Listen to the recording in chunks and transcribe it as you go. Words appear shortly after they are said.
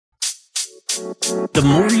The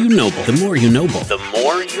more you know, the more you know. The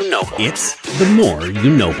more you know. It's the more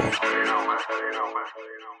you know.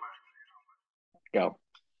 Go.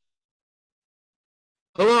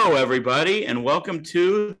 Hello, everybody, and welcome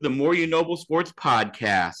to the More You Noble Sports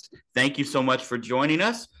Podcast. Thank you so much for joining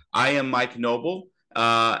us. I am Mike Noble,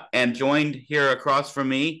 and joined here across from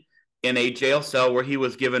me in a jail cell where he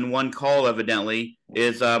was given one call, evidently,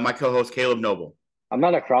 is my co-host Caleb Noble. I'm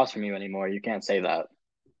not across from you anymore. You can't say that.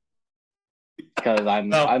 Because I'm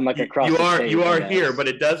like across you the are stage, you I are guess. here, but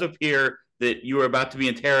it does appear that you were about to be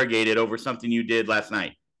interrogated over something you did last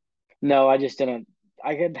night. No, I just didn't.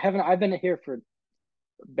 I've been here for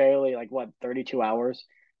barely 32 hours.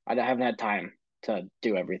 I haven't had time to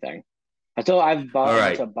do everything. I've bought a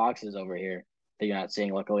bunch of boxes over here that you're not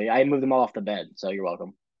seeing. Luckily, I moved them all off the bed, so you're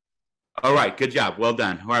welcome. All right, good job, well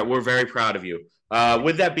done. All right, we're very proud of you.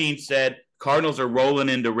 With that being said, Cardinals are rolling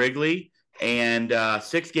into Wrigley, and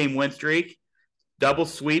 6-game win streak. Double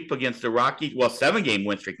sweep against the Rockies. Well, 7-game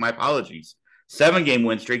win streak. My apologies. 7-game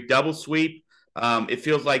win streak. Double sweep. It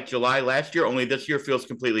feels like July last year, only this year feels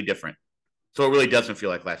completely different. So it really doesn't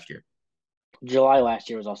feel like last year. July last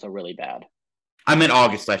year was also really bad. I meant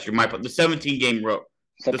August last year. The 17-game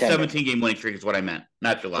the 17-game winning streak is what I meant,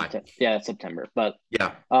 not July. Yeah, it's September. But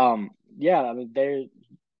yeah. Yeah, I mean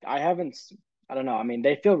I don't know. I mean,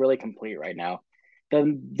 they feel really complete right now.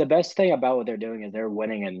 The best thing about what they're doing is they're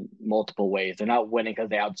winning in multiple ways. They're not winning because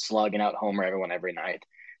they outslug and out-homer everyone every night.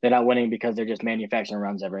 They're not winning because they're just manufacturing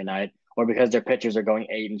runs every night or because their pitchers are going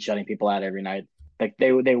 8 and shutting people out every night. Like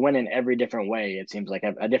they win in every different way. It seems like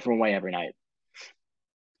a different way every night.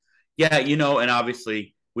 Yeah, and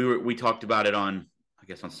obviously we talked about it on, I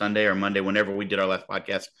guess, on Sunday or Monday, whenever we did our last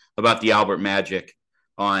podcast, about the Albert Magic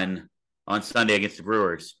on Sunday against the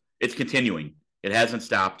Brewers. It's continuing. It hasn't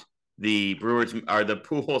stopped. The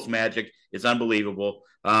Pujols magic is unbelievable.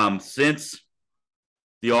 Since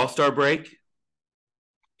the All-Star break,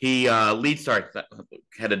 he leads the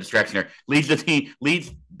team,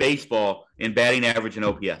 leads baseball in batting average and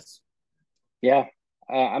OPS. Yeah.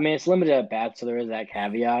 I mean, it's limited at bats, so there is that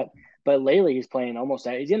caveat. But lately he's playing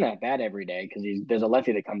he's in that bat every day because there's a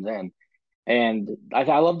lefty that comes in. And I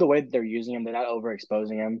love the way that they're using him. They're not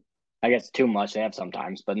overexposing him. I guess too much. They have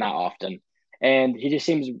sometimes, but not often. And he just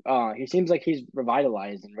seems like he's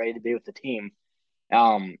revitalized and ready to be with the team,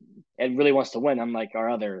 and really wants to win, unlike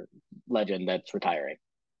our other legend that's retiring.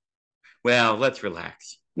 Well, let's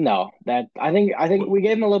relax. No, I think we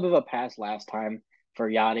gave him a little bit of a pass last time for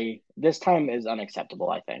Yadi. This time is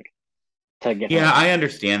unacceptable, I think. I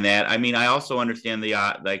understand that. I mean, I also understand the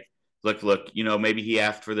look, maybe he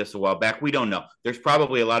asked for this a while back. We don't know. There's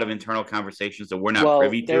probably a lot of internal conversations that we're not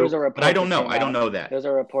privy to. But I don't know. I don't know that. There's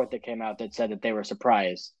a report that came out that said that they were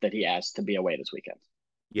surprised that he asked to be away this weekend.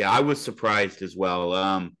 Yeah, I was surprised as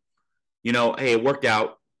well. Hey, it worked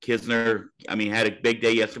out. Kisner, had a big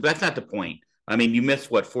day yesterday, but that's not the point. I mean, you missed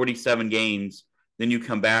 47 games, then you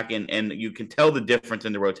come back and you can tell the difference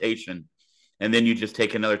in the rotation. And then you just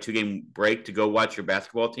take another 2-game break to go watch your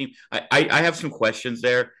basketball team. I have some questions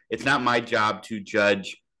there. It's not my job to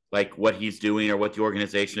judge what he's doing or what the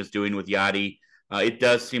organization is doing with Yadi. It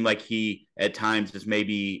does seem like he at times is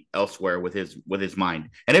maybe elsewhere with his mind.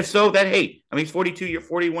 And if so, then hey, he's 42, you're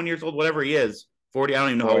 41 years old, whatever he is. 40, I don't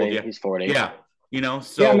even know 40, how old he is. He's 40. Yeah.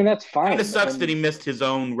 So yeah, that's fine. It sucks that he missed his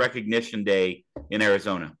own recognition day in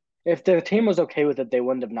Arizona. If the team was okay with it, they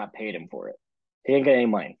wouldn't have not paid him for it. He didn't get any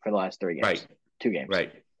money for the last 3 games. Right. 2 games.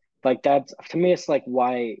 Right. That's, to me, it's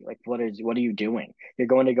why, what are you doing? You're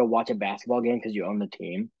going to go watch a basketball game because you own the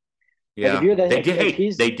team. Yeah.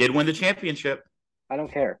 They did win the championship. I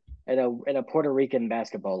don't care. In a Puerto Rican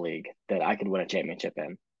basketball league that I could win a championship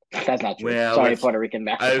in. That's not true. Well, sorry, Puerto Rican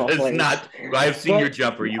basketball players. Not. I've seen your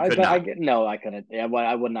jumper. You could not. No, I couldn't. Yeah,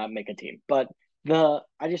 I would not make a team. But I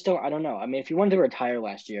just don't. I don't know. I mean, if you wanted to retire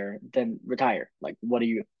last year, then retire. What do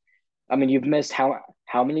you? I mean, you've missed how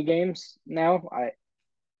many games now?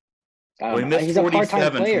 He missed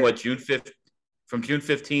 47 from June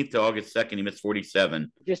 15th to August 2nd. He missed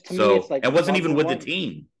 47. Just to me, it's it wasn't even with the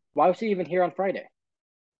team. Why was he even here on Friday?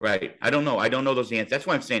 Right. I don't know those answers. That's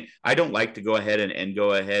why I'm saying I don't like to go ahead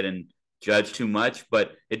and judge too much,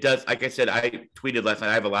 but it does. Like I said, I tweeted last night.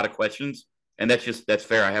 I have a lot of questions, and that's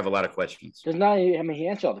fair. I have a lot of questions. He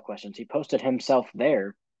answered all the questions. He posted himself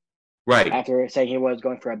there. Right. After saying he was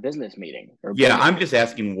going for a business meeting. I'm just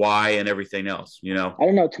asking why and everything else, I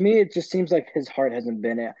don't know. To me, it just seems like his heart hasn't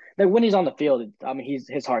been it. When he's on the field,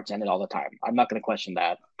 his heart's in it all the time. I'm not going to question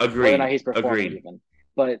that. Agreed. Whether or not he's performing even.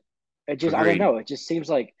 But it just, I don't know. It just seems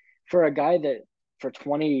like for a guy that for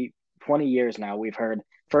 20 years now, we've heard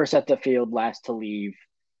first at the field, last to leave,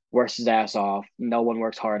 works his ass off. No one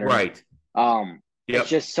works harder. Right. It's Yep.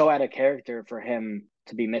 just so out of character for him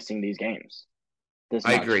to be missing these games this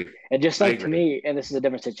I much. agree. And just I like to agree. me, and this is a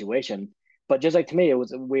different situation, but just like to me, it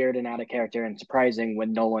was weird and out of character and surprising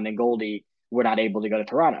when Nolan and Goldie were not able to go to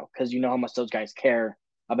Toronto because you know how much those guys care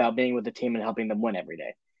about being with the team and helping them win every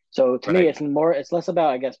day. So to me, Right. it's less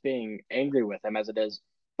about, I guess, being angry with him as it is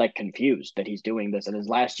like confused that he's doing this in his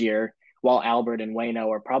last year while Albert and Wayno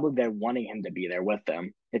are probably there wanting him to be there with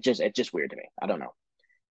them. It's just weird to me. I don't know.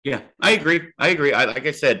 Yeah, I agree. I agree. Like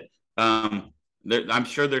I said, I'm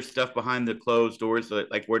sure there's stuff behind the closed doors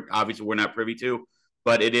that like we're not privy to,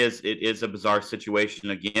 but it is a bizarre situation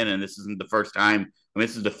again, and this isn't the first time. I mean,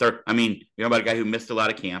 this is the third. I mean, you know about a guy who missed a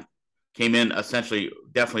lot of camp, came in essentially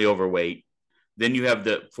definitely overweight. Then you have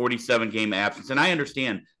the 47 game absence, and I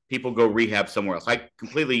understand people go rehab somewhere else. I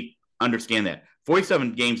completely understand that.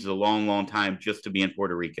 47 games is a long, long time just to be in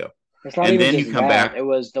Puerto Rico, It's not and even then you just come that. It back.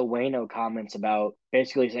 was the Wayno comments about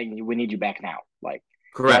basically saying we need you back now. Like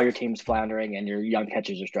while your Correct. team's floundering and your young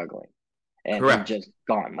catchers are struggling. And he's Correct. just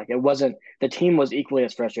gone. Like it wasn't the team was equally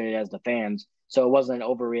as frustrated as the fans. So it wasn't an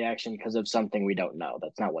overreaction because of something we don't know.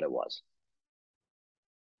 That's not what it was.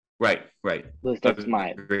 Right. Right. At least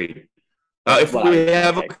Agreed. that's If what I we was my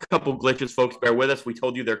have a take. couple glitches, folks, bear with us. We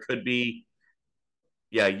told you there could be.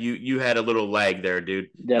 Yeah, you had a little lag there, dude.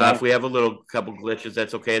 Did If I? we have a little couple glitches,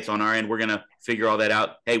 that's okay. It's on our end. We're gonna figure all that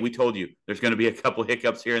out. Hey, we told you there's gonna be a couple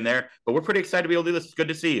hiccups here and there, but we're pretty excited to be able to do this. It's good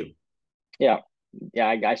to see you. Yeah. Yeah,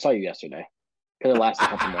 I saw you yesterday. Could have lasted a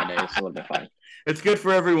couple more days. It would have been fine. It's good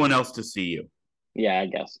for everyone else to see you. Yeah, I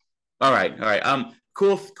guess. All right, all right.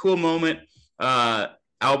 Cool moment. Uh,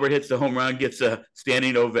 Albert hits the home run, gets a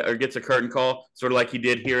standing over or gets a curtain call, sort of like he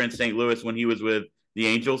did here in St. Louis when he was with the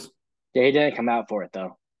Angels. Yeah, he didn't come out for it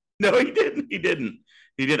though. No, he didn't. He didn't.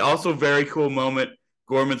 He did. Also, very cool moment.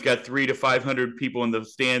 Gorman's got 300 to 500 people in the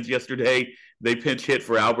stands yesterday. They pinch hit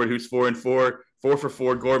for Albert, who's 4-4, 4 for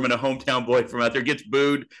 4. Gorman, a hometown boy from out there, gets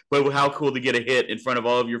booed. But how cool to get a hit in front of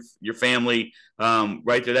all of your family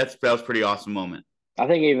right there. That was a pretty awesome moment. I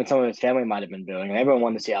think even some of his family might have been booing. And everyone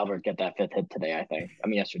wanted to see Albert get that fifth hit today, I think. I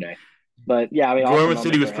mean yesterday. But yeah, I mean awesome Gorman said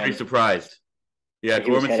he moment was for pretty him. surprised. Yeah, That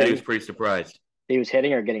he was Gorman said he was hitting. pretty surprised. He was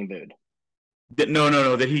hitting or getting booed.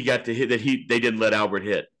 No, that he got to hit. They didn't let Albert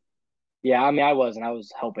hit. Yeah, I mean, I was, and I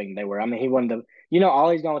was hoping they were. I mean, he wanted to,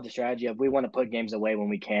 Ollie's gone with the strategy of we want to put games away when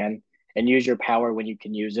we can and use your power when you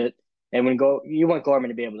can use it. And you want Gorman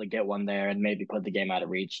to be able to get one there and maybe put the game out of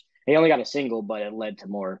reach. He only got a single, but it led to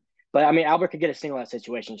more. But I mean, Albert could get a single in that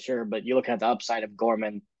situation, sure. But you look at the upside of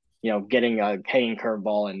Gorman, getting a hanging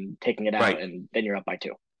curveball and taking it out, Right. and then you're up by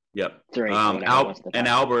two, Yep. 3 or whatever it was at the And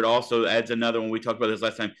time. Albert also adds another one. We talked about this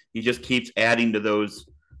last time. He just keeps adding to those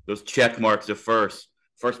check marks of first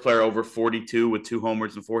player over 42 with 2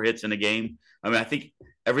 homers and 4 hits in a game. I mean, I think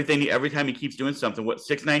every time he keeps doing something. What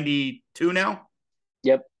 692 now?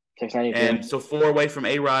 Yep, 692. And so 4 away from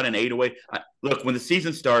A-Rod and 8 away. Look, when the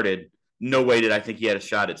season started, no way did I think he had a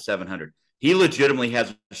shot at 700. He legitimately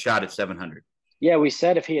has a shot at 700. Yeah, we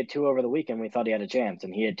said if he had 2 over the weekend, we thought he had a chance,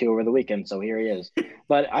 and he had 2 over the weekend, so here he is.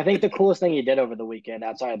 But I think the coolest thing he did over the weekend,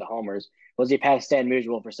 outside of the homers, was he passed Stan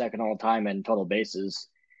Musial for second all time in total bases,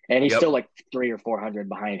 and he's still Yep. like 300 or 400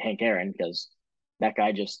 behind Hank Aaron because that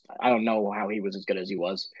guy I don't know how he was as good as he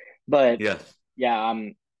was, but Yes. yeah, I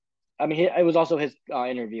mean, it was also his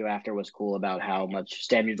interview after was cool about how much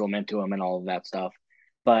Stan Musial meant to him and all of that stuff.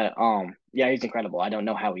 But yeah, he's incredible. I don't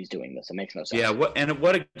know how he's doing this. It makes no Yeah. sense.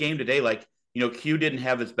 What a game today. Like, Q didn't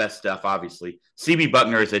have his best stuff, obviously. CB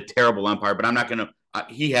Buckner is a terrible umpire, but I'm not going to.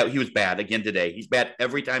 He was bad again today. He's bad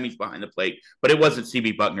every time he's behind the plate, but it wasn't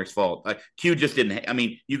CB Buckner's fault. Q just didn't. I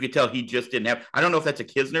mean, you could tell he just didn't have. I don't know if that's a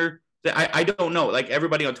Kisner. I don't know. Like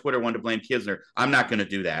everybody on Twitter wanted to blame Kisner. I'm not going to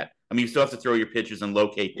do that. I mean, you still have to throw your pitches and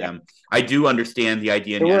locate Yeah. them. I do understand the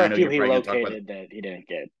idea. There were I a know few you're he probably going to talk about. located that he didn't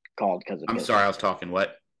get called because of I'm Kisner. sorry, I was talking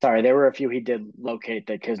what? Sorry, there were a few he did locate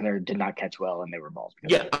that Kisner did not catch well, and they were balls.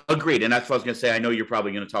 Yeah, agreed. And that's what I was going to say. I know you're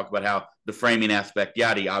probably going to talk about how the framing aspect,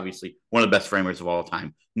 Yadi, obviously one of the best framers of all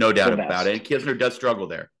time, no doubt about it. And Kisner does struggle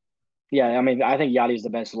there. Yeah, I mean, I think Yadi's the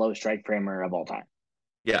best low strike framer of all time.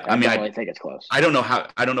 Yeah, I don't really think it's close. I don't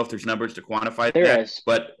know if there's numbers to quantify There that, is.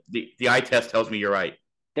 but the eye test tells me you're right.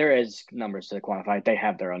 There is numbers to quantify. They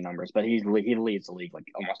have their own numbers, but he leads the league like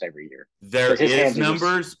almost every year. There His is hands are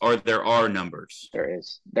numbers, or there are numbers.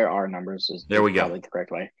 There are numbers. There we go. Probably the correct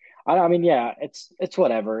way. I mean, yeah, it's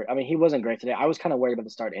whatever. I mean, he wasn't great today. I was kind of worried about the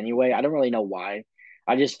start anyway. I don't really know why.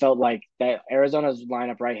 I just felt like that Arizona's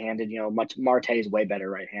lineup right-handed. Marte's way better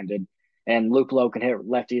right-handed, and Luke Lowe can hit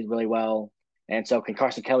lefties really well, and so can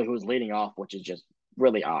Carson Kelly, who was leading off, which is just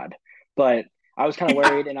really odd. But I was kind of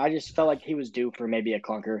worried, and I just felt like he was due for maybe a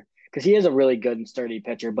clunker because he is a really good and sturdy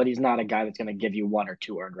pitcher, but he's not a guy that's going to give you 1 or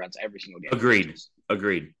 2 earned runs every single game.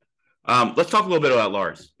 Agreed. Let's talk a little bit about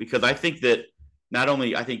Lars, because I think that not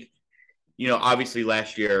only obviously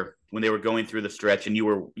last year when they were going through the stretch and you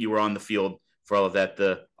were on the field for all of that,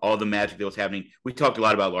 all the magic that was happening, we talked a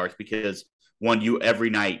lot about Lars because you every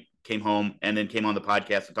night came home and then came on the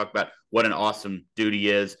podcast and talked about what an awesome dude he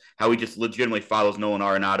is, how he just legitimately follows Nolan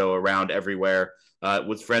Arenado around everywhere,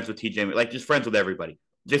 was friends with TJ, like just friends with everybody.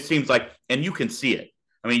 Just seems like, and you can see it.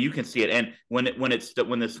 I mean, you can see it. And when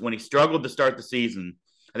he struggled to start the season,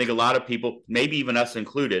 I think a lot of people, maybe even us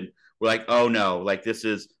included, were like, oh no, like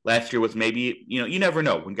last year was maybe, you never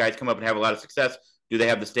know. When guys come up and have a lot of success, do they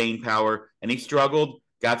have the staying power? And he struggled,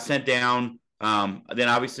 got sent down, then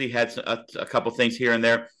obviously had a couple things here and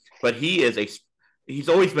there. But he's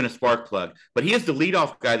always been a spark plug. But he is the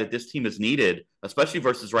leadoff guy that this team has needed, especially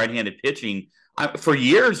versus right-handed pitching, for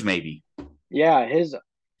years maybe. Yeah,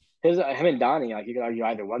 him and Donnie, like you could argue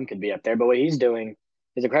either one could be up there. But what he's doing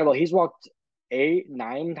is incredible. He's walked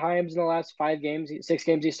 8-9 times in the last 6 games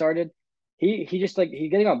he started. He's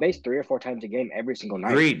getting on base 3 or 4 times a game every single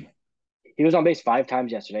night. Agreed. He was on base 5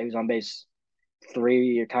 times yesterday. He was on base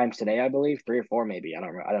 3 times today, I believe. 3 or 4 maybe. I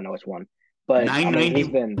don't know which one. But he's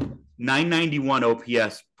been 991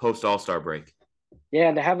 OPS post All-Star break. Yeah,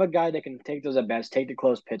 and to have a guy that can take those at bats, take the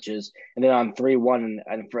close pitches, and then on 3-1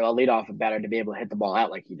 and for a leadoff batter to be able to hit the ball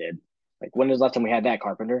out like he did. Like, when was the last time we had that,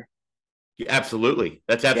 Carpenter? Yeah, absolutely.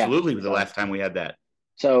 That's absolutely the last time we had that.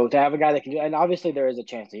 So to have a guy that can do, and obviously there is a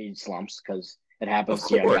chance that he slumps because it happens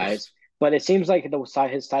to young guys. But it seems like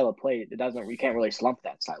his style of play, you can't really slump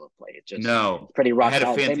that style of play. It's just pretty rock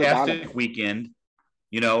solid. Had a fantastic weekend,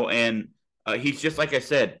 and he's just like I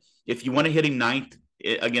said. If you want to hit him ninth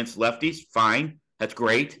against lefties, fine, that's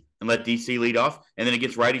great, and let DC lead off. And then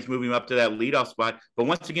against righties, move him up to that leadoff spot. But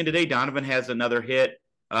once again today, Donovan has another hit.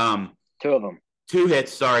 2 of them. 2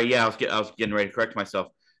 hits. Sorry, yeah, I was getting ready to correct myself.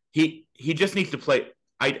 He just needs to play.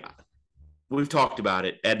 We've talked about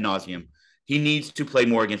it ad nauseum. He needs to play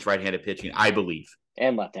more against right-handed pitching, I believe,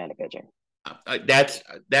 and left-handed pitching.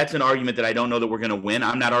 That's an argument that I don't know that we're going to win.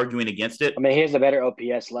 I'm not arguing against it. I mean, he has a better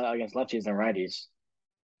OPS against lefties than righties,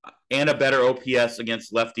 and a better OPS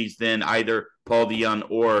against lefties than either Paul DeJong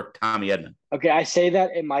or Tommy Edman. Okay, I say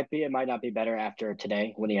that it might not be better after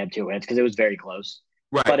today when he had 2 hits because it was very close.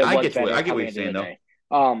 Right, but I get what you're saying though.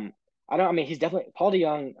 He's definitely Paul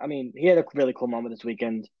DeJong. I mean, he had a really cool moment this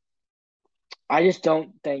weekend. I just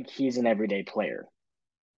don't think he's an everyday player,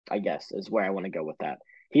 I guess, is where I want to go with that.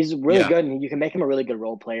 He's really good, and you can make him a really good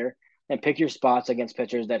role player and pick your spots against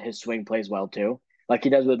pitchers that his swing plays well too, like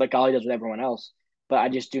all he does with everyone else. But I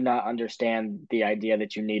just do not understand the idea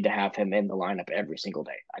that you need to have him in the lineup every single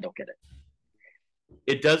day. I don't get it.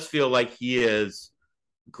 It does feel like he is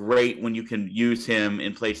great when you can use him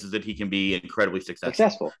in places that he can be incredibly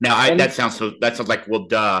successful. Now, that sounds like, well,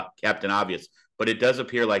 duh, Captain Obvious. But it does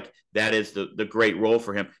appear like that is the great role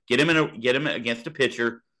for him. Get him against a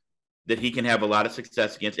pitcher that he can have a lot of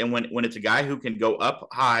success against. And when it's a guy who can go up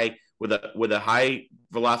high with a high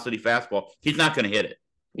velocity fastball, he's not going to hit it.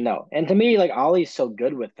 No. And to me, like, Ollie's so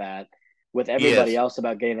good with that, with everybody else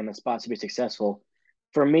about getting them in spots to be successful.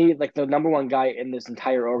 For me, like, the number one guy in this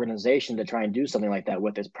entire organization to try and do something like that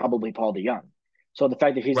with is probably Paul DeJong. So the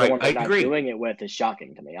fact that he's the one that's not doing it with is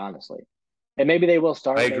shocking to me, honestly. And maybe they will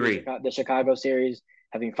start. I agree. The Chicago series,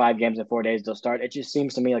 having 5 games in 4 days, they'll start. It just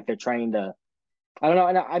seems to me like they're trying to – I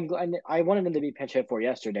don't know. And I wanted him to be pinch hit for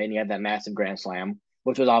yesterday, and he had that massive grand slam,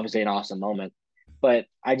 which was obviously an awesome moment. But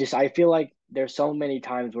I feel like there's so many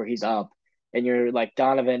times where he's up, and you're like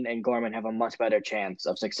Donovan and Gorman have a much better chance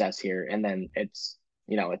of success here, and then it's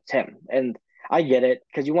him. And I get it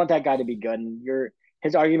because you want that guy to be good, and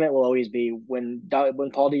his argument will always be when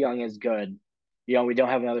Paul DeJong is good, we don't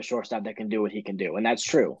have another shortstop that can do what he can do, and that's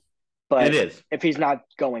true. But it is. If he's not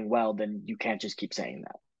going well, then you can't just keep saying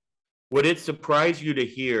that. Would it surprise you to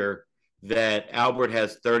hear that Albert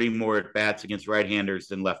has 30 more at-bats against right-handers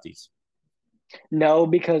than lefties? No,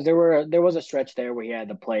 because there was a stretch there where he had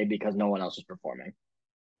to play because no one else was performing.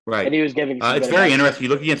 Right. And he was giving it's very interesting. You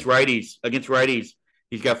look against righties,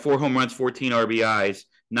 he's got 4 home runs, 14 RBIs,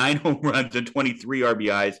 9 home runs, and 23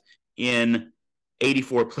 RBIs in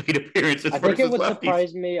 84 plate appearances. I think it would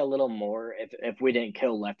surprise me a little more if we didn't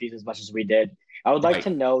kill lefties as much as we did. I would like to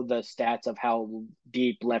know the stats of how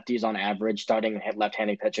deep lefties on average starting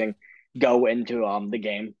left-handed pitching go into the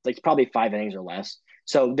game. Like, it's probably 5 innings or less.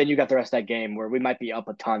 So then you got the rest of that game where we might be up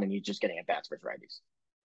a ton and he's just getting at bats versus righties.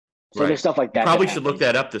 So there's stuff like that. Probably should look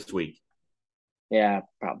that up this week. Yeah,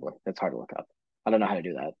 probably. That's hard to look up. I don't know how to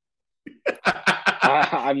do that.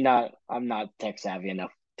 I'm not tech savvy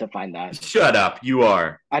enough to find that. Shut up. You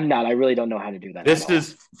are. I'm not. I really don't know how to do that. This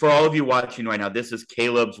is, for all of you watching right now, this is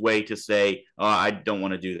Caleb's way to say, I don't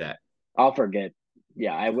want to do that. I'll forget.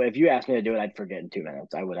 Yeah, if you asked me to do it, I'd forget in 2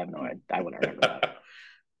 minutes. I would have no idea. I wouldn't remember that.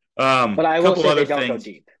 But I will say they don't go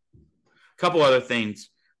deep. A couple other things.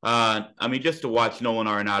 Just to watch Nolan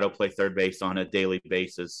Arenado play third base on a daily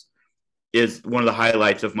basis is one of the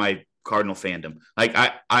highlights of my Cardinal fandom. Like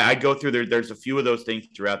I go through there's a few of those things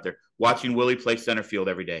throughout there. Watching Willie play center field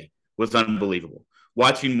every day was unbelievable.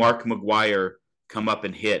 Watching Mark McGwire come up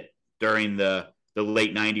and hit during the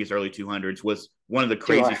late 90s, early 200s was one of the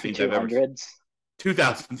craziest things I've ever seen.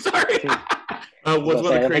 2000, sorry. Was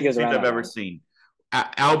one of the craziest things I've ever seen.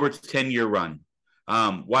 Albert's 10-year run.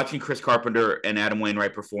 Watching Chris Carpenter and Adam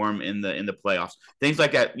Wainwright perform in the playoffs. Things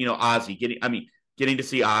like that, Ozzie, getting to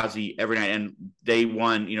see Ozzie every night, and day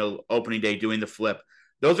one, opening day, doing the flip.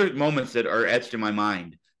 Those are moments that are etched in my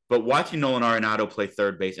mind. But watching Nolan Arenado play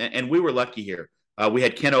third base, and we were lucky here. We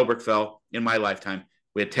had Ken Oberkfell in my lifetime.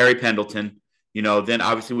 We had Terry Pendleton. Then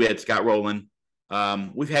obviously we had Scott Rowland.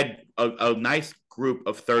 We've had a nice group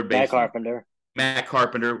of third basemen. Matt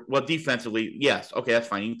Carpenter. Well, defensively, yes. Okay, that's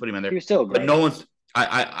fine. You can put him in there. You're still great. But Nolan's –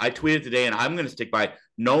 I tweeted today, and I'm going to stick by it.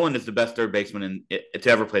 Nolan is the best third baseman to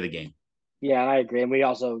ever play the game. Yeah, and I agree. And we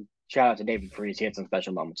also shout out to David Freese. He had some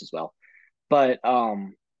special moments as well. But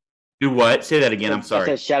do what? Say that again. I'm sorry.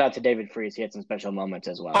 I said shout out to David Freese. He had some special moments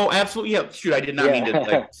as well. Oh, absolutely. Yeah. Shoot, I did not mean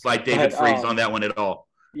to slide David Freese on that one at all.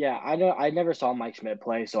 Yeah, I know. I never saw Mike Schmidt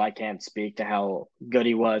play, so I can't speak to how good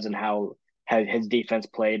he was and how his defense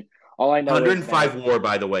played. All I know 105 WAR,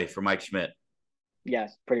 by the way, for Mike Schmidt.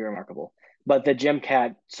 Yes, pretty remarkable. But the Jim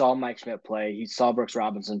Cat saw Mike Schmidt play. He saw Brooks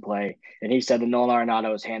Robinson play, and he said that Nolan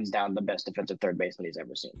Arenado is hands down the best defensive third baseman he's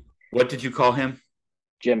ever seen. What did you call him?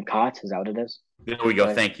 Jim Cott. Is that what it is? There we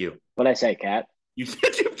go. Thank you. What did I say, Cat? You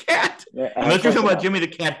said Jim Cat. Unless you're talking about Jimmy the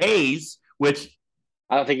Cat Hayes, which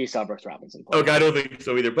I don't think he saw Brooks Robinson play. Okay, I don't think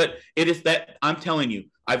so either. But it is that I'm telling you,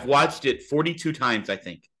 I've watched it 42 times, I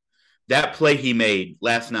think. That play he made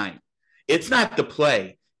last night. It's not the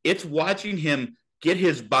play. It's watching him get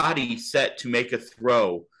his body set to make a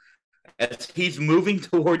throw as he's moving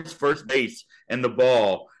towards first base and the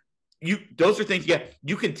ball. Those are things,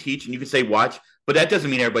 you can teach and you can say watch, but that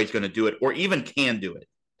doesn't mean everybody's going to do it or even can do it.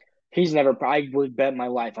 I would bet my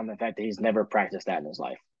life on the fact that he's never practiced that in his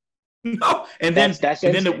life. No,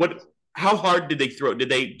 how hard did they throw? Did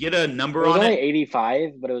they get a number on it? It was only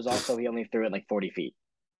 85, but it was also he only threw it like 40 feet.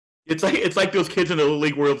 It's like those kids in the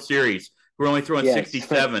League World Series who are only throwing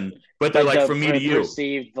 67, but they're like from me to you.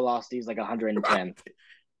 Perceived velocity is like 110.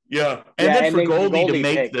 Yeah, and then for Goldy to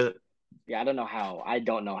make I don't know how.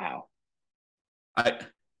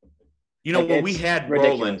 When we had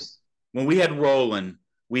Roland,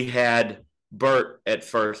 we had Burt at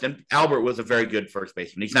first, and Albert was a very good first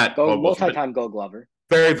baseman. He's not multi-time Gold Glover.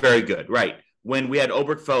 Very, very good. Right. When we had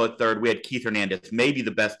Oberkfell at third, we had Keith Hernandez, maybe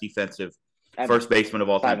the best defensive first baseman of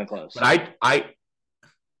all time. Close. But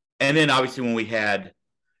and then obviously when we had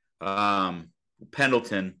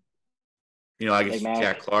Pendleton, I guess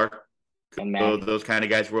Jack Clark, those kind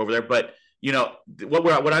of guys were over there. But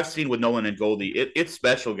what I've seen with Nolan and Goldy, it's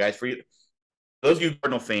special, guys. For you, those of you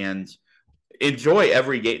Cardinal fans, enjoy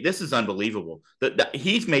every game. This is unbelievable. That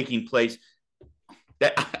he's making plays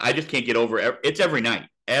that I just can't get over. It's every night.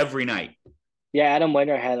 Yeah, Adam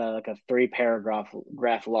Wainwright had a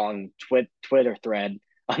 3-paragraph long Twitter thread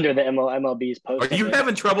under the MLB's post. Are you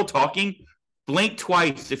having trouble talking? Blink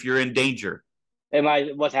twice if you're in danger.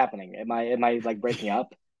 What's happening? Am I like breaking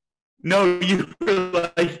up? No, you're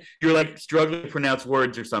like struggling to pronounce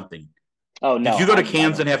words or something. Oh no! Did you go to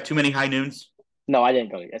Cam's and have too many high noons? No, I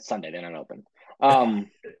didn't go. It's Sunday. They're not open.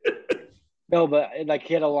 No, but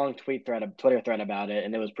he had a long Twitter thread about it,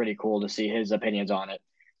 and it was pretty cool to see his opinions on it.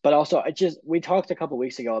 But also, we talked a couple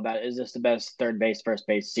weeks ago about, is this the best third base, first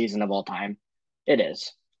base season of all time? It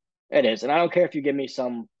is. And I don't care if you give me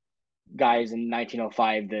some guys in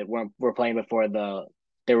 1905 that were playing before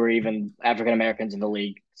there were even African Americans in the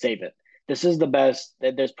league. Save it. This is the best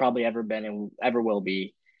that there's probably ever been and ever will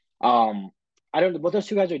be. I don't know what those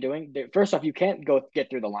two guys are doing. First off, you can't get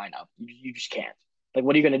through the lineup. You just can't. Like,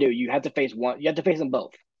 what are you going to do? You have to face one. You have to face them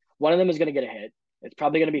both. One of them is going to get a hit. It's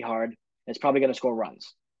probably going to be hard. It's probably going to score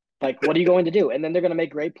runs. Like, what are you going to do? And then they're going to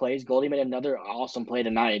make great plays. Goldy made another awesome play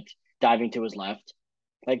tonight, diving to his left.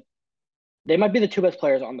 Like, they might be the two best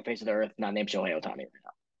players on the face of the earth, not named Shohei Ohtani right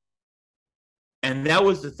now. And that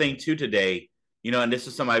was the thing, too, today. And this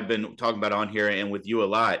is something I've been talking about on here and with you a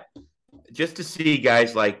lot. Just to see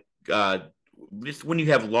guys like just when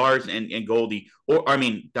you have Lars and Goldy,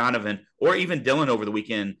 Donovan, or even Dylan over the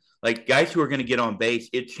weekend, like guys who are going to get on base,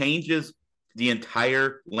 it changes the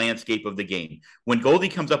entire landscape of the game. When Goldy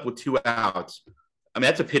comes up with 2 outs, I mean,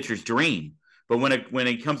 that's a pitcher's dream. But when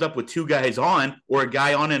it comes up with 2 guys on or a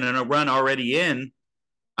guy on and a run already in,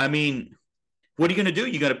 I mean, what are you going to do?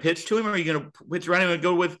 You going to pitch to him, or are you going to pitch around him and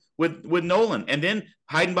go with Nolan? And then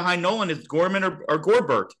hiding behind Nolan is Gorman or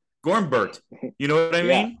Gormbert. You know what I mean?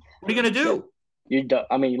 Yeah. What are you going to do?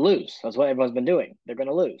 You lose. That's what everyone's been doing. They're going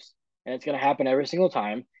to lose, and it's going to happen every single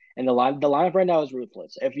time. And the lineup right now is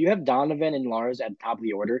ruthless. If you have Donovan and Lars at the top of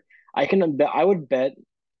the order, I would bet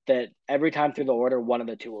that every time through the order, one of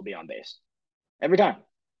the 2 will be on base. Every time.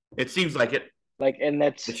 It seems like it.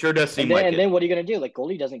 It sure does seem like it. And then what are you going to do? Like,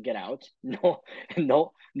 Goldie doesn't get out.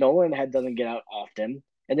 Nolan doesn't get out often.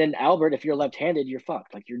 And then Albert, if you're left-handed, you're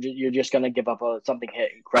fucked. Like, you're just going to give up something hit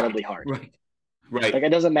incredibly hard. Right. Like, it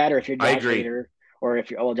doesn't matter if you're Josh Hader or if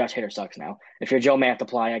you're – Josh Hader sucks now. If you're Joe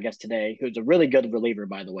Mantiply, I guess, today, who's a really good reliever,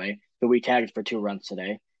 by the way, who we tagged for 2 runs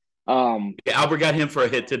today. Albert got him for a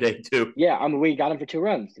hit today, too. Yeah, I mean, we got him for 2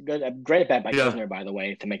 runs. Great at bat by Kisner, by the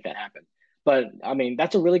way, to make that happen. But, I mean,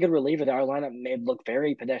 that's a really good reliever that our lineup made look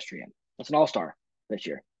very pedestrian. That's an all-star this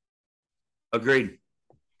year. Agreed.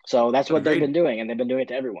 So that's what they've been doing, and they've been doing it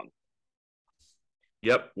to everyone.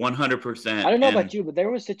 Yep, 100%. I don't know about you, but there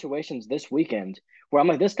were situations this weekend where I'm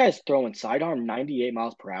like, this guy's throwing sidearm 98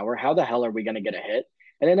 miles per hour. How the hell are we going to get a hit?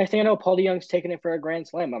 And then next thing I know, Paul DeJong's taking it for a grand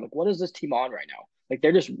slam. I'm like, what is this team on right now? Like,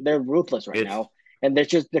 they're ruthless right now. And there's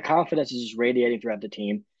just the confidence is just radiating throughout the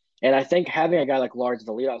team. And I think having a guy like Lars at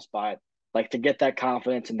the leadoff spot, like, to get that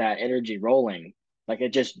confidence and that energy rolling, like,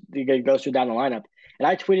 it goes through down the lineup. And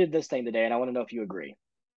I tweeted this thing today, and I want to know if you agree.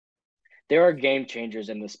 There are game changers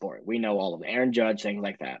in the sport. We know all of them. Aaron Judge, things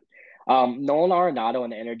like that. Nolan Arenado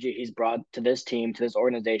and the energy he's brought to this team, to this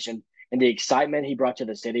organization, and the excitement he brought to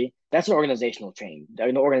the city, that's an organizational change,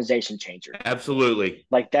 an organization changer. Absolutely.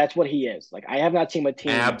 Like, that's what he is. Like, I have not seen a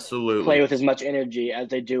team play with as much energy as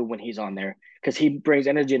they do when he's on there, because he brings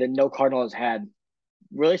energy that no Cardinal has had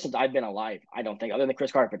really since I've been alive, I don't think, other than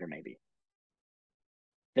Chris Carpenter maybe.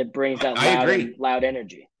 That brings that loud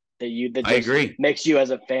energy that makes you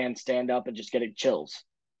as a fan stand up and just get chills.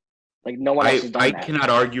 Like, no one else has done that. I cannot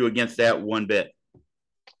argue against that one bit.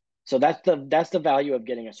 So that's the value of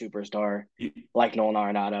getting a superstar like Nolan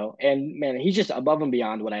Arenado. And, man, he's just above and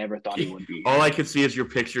beyond what I ever thought he would be. All I can see is your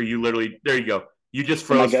picture. You literally – there you go. You just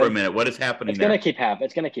froze for a minute. What is happening there? It's going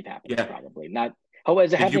to keep happening, probably. Not. Oh,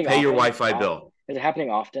 is it happening? Did you pay your Wi-Fi bill? Is it happening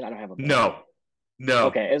often? I don't have a bill. No.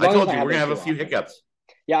 Okay. I told you we're going to have a few hiccups.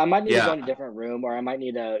 Yeah, I might need to go in a different room, or I might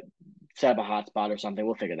need to set up a hotspot or something.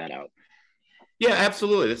 We'll figure that out. Yeah,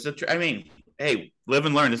 absolutely. I mean, hey, live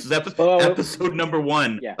and learn. This is episode number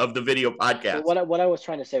 1 of the video podcast. So what I was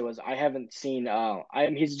trying to say was I haven't seen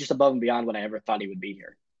he's just above and beyond what I ever thought he would be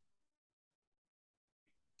here.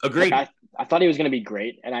 Agreed. Like, I thought he was going to be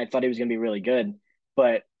great, and I thought he was going to be really good.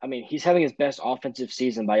 But, I mean, he's having his best offensive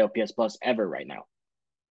season by OPS plus ever right now.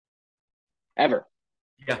 Ever.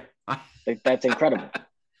 Yeah. That's incredible.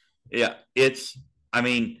 Yeah.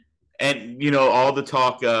 And, all the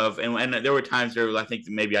talk of, and there were times where I think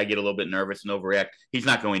maybe I get a little bit nervous and overreact. He's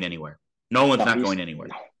not going anywhere. Nolan's not going anywhere.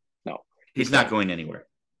 No. He's not going anywhere.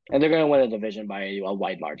 And they're going to win a division by a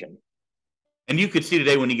wide margin. And you could see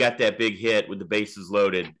today when he got that big hit with the bases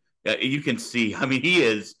loaded, you can see, I mean, he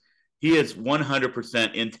is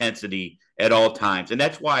 100% intensity at all times. And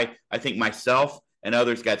that's why I think myself and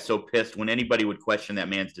others got so pissed when anybody would question that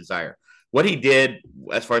man's desire. What he did,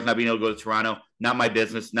 as far as not being able to go to Toronto, not my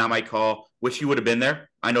business, not my call. Wish he would have been there.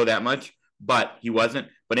 I know that much, but he wasn't.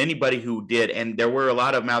 But anybody who did, and there were a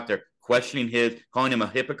lot of them out there questioning calling him a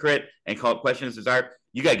hypocrite and questioning his desire.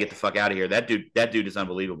 You got to get the fuck out of here. That dude is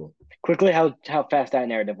unbelievable. Quickly, how fast that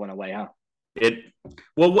narrative went away, huh?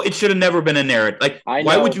 It should have never been a narrative. Like,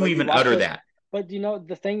 why would you even utter that? But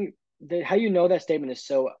the thing, how that statement is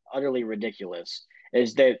so utterly ridiculous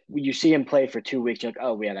is that you see him play for 2 weeks, you're like,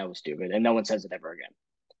 oh yeah, that was stupid, and no one says it ever again.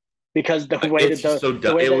 Because the way it's just so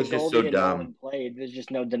dumb. It was just so dumb. Played, there's just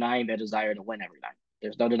no denying their desire to win every night.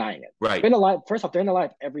 There's no denying it. Right. First off, they're in the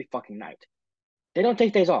lineup every fucking night. They don't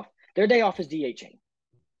take days off. Their day off is DHing.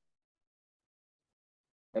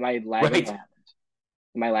 Am I lagging? Right.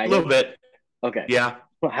 Am I lagging? A little bit. Okay. Yeah.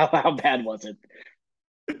 How bad was it?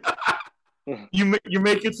 You're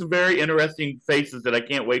making some very interesting faces that I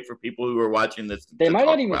can't wait for people who are watching this. They might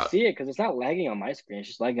not even see it because it's not lagging on my screen. It's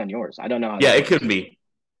just lagging on yours. I don't know. Yeah, it could be.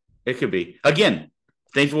 It could be. Again,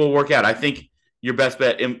 things will work out. I think your best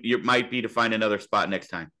bet might be to find another spot next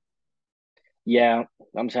time. Yeah,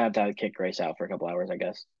 I'm just going to have to kick Grace out for a couple hours, I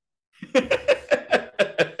guess.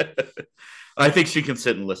 I think she can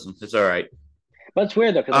sit and listen. It's all right. But it's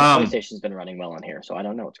weird, though, because the PlayStation's been running well on here, so I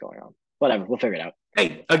don't know what's going on. Whatever, we'll figure it out.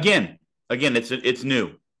 Hey, again, again, it's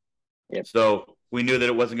new. Yep. So we knew that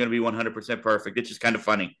it wasn't going to be 100% perfect. It's just kind of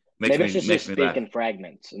funny. Maybe it's just me speak laugh. in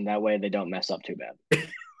fragments, and that way they don't mess up too bad.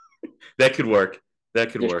 That could work.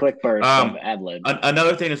 That could Just work. quick bursts of ad lib.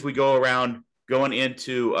 Another thing as we go around, going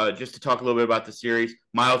into just to talk a little bit about the series,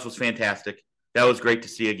 Miles was fantastic. That was great to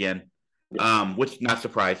see again. Which not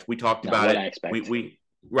surprised. We talked about it. I expect. We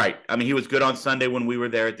right. I mean, he was good on Sunday when we were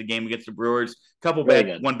there at the game against the Brewers.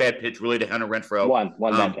 One bad pitch really to Hunter Renfroe.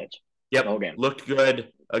 One bad pitch. Yep. The whole game. Looked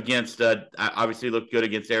good against obviously looked good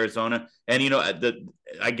against Arizona. And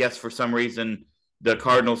I guess for some reason the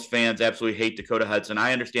Cardinals fans absolutely hate Dakota Hudson.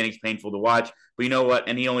 I understand he's painful to watch, but you know what?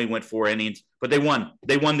 And he only went 4 innings, but they won.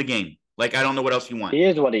 They won the game. Like, I don't know what else you want. He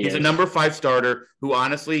is what he is. He's a number 5 starter who,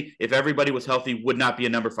 honestly, if everybody was healthy, would not be a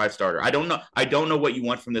number 5 starter. I don't know what you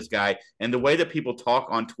want from this guy. And the way that people talk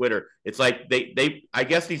on Twitter, it's like I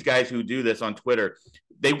guess these guys who do this on Twitter,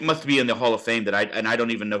 they must be in the Hall of Fame I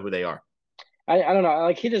don't even know who they are. I don't know.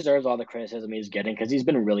 Like, he deserves all the criticism he's getting because he's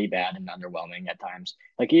been really bad and underwhelming at times.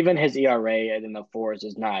 Like, even his ERA in the 4s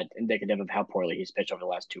is not indicative of how poorly he's pitched over the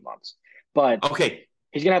last 2 months. But okay,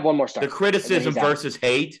 he's gonna have one more start. The criticism versus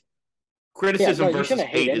hate. Criticism versus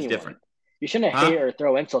hate is different. You shouldn't hate or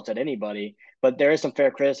throw insults at anybody, but there is some fair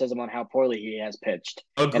criticism on how poorly he has pitched.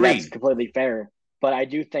 Agreed. And that's completely fair. But I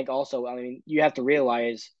do think also, I mean, you have to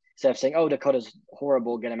realize, instead of saying, oh, Dakota's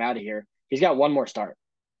horrible, get him out of here, he's got one more start.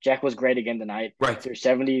 Jack was great again tonight. Right. Through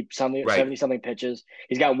 70-something pitches.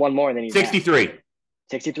 He's got one more, and then he's 63. Back.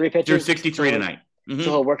 63 pitches? Through 63 tonight. Mm-hmm. So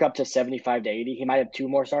he'll work up to 75 to 80. He might have 2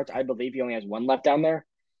 more starts. I believe he only has 1 left down there.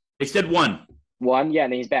 They said 1. 1, yeah,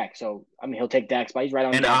 and then he's back. So, I mean, he'll take Dak's spot. He's right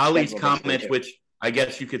on. And Ollie's comments, which I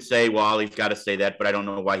guess you could say, well, Ollie's got to say that, but I don't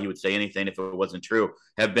know why he would say anything if it wasn't true,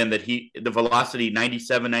 have been that the velocity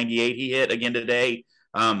 97, 98 he hit again today,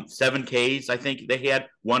 7 Ks, I think they had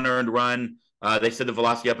 1 earned run. They said the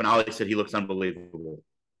velocity up, and Ollie said he looks unbelievable.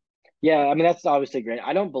 Yeah, I mean, that's obviously great.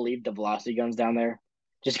 I don't believe the velocity gun's down there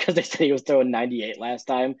just because they said he was throwing 98 last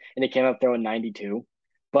time, and he came up throwing 92.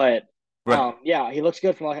 But, right. Yeah, he looks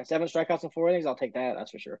good from like 7 strikeouts and 4 innings. I'll take that.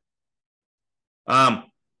 That's for sure.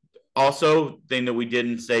 Also, thing that we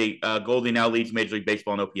didn't say, Goldy now leads Major League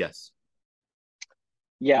Baseball in OPS.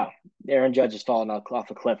 Yeah, Aaron Judge has fallen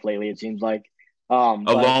off a cliff lately, it seems like.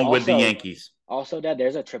 Along with the Yankees. Also, Dad,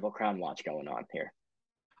 there's a Triple Crown watch going on here.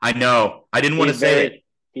 I know. I didn't want to say it.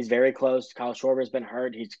 He's very close. Kyle Schwarber's been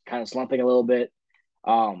hurt. He's kind of slumping a little bit.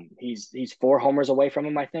 He's 4 homers away from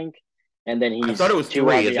him, I think. And then I thought it was 2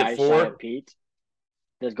 3. Is it 4? Pete.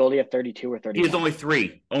 Does Goldie have 32 or 30? He is only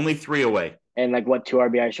 3. Only 3 away. And like what, 2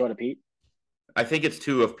 RBI short of Pete? I think it's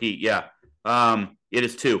 2 of Pete, yeah. It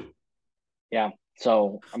is 2. Yeah.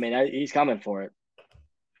 So, I mean, he's coming for it.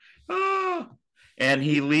 And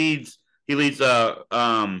he leads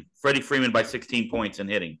Freddie Freeman by 16 points in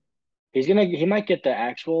hitting. He might get the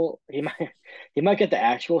actual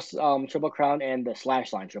Triple Crown and the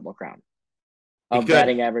slash line Triple Crown of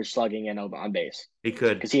batting average, slugging, and on base. He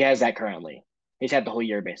could, because he has that currently. He's had the whole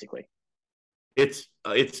year basically. It's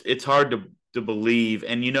hard to believe,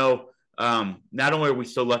 and not only are we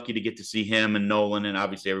so lucky to get to see him and Nolan and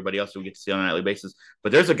obviously everybody else we get to see on a nightly basis,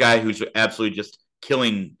 but there's a guy who's absolutely just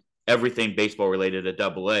killing everything baseball related at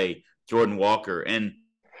Double-A, Jordan Walker. And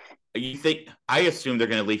I assume they're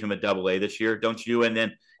going to leave him at Double-A this year, don't you? And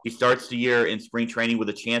then he starts the year in spring training with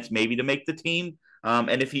a chance maybe to make the team.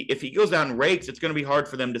 And if he goes out and rakes, it's going to be hard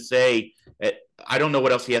for them to say. I don't know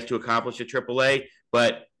what else he has to accomplish at Triple-A,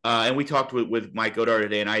 but and we talked with Mike Godard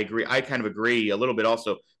today, and I agree. I kind of agree a little bit.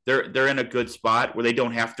 Also, they're in a good spot where they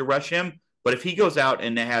don't have to rush him. But if he goes out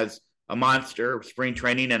and has a monster spring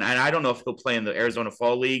training, and I don't know if he'll play in the Arizona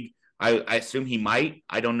Fall League. I assume he might.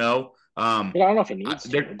 I don't know. I don't know if he needs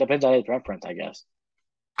to. It depends on his preference, I guess.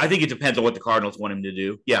 I think it depends on what the Cardinals want him to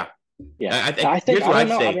do. Yeah. Yeah. I think I don't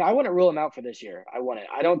know. I mean, I wouldn't rule him out for this year.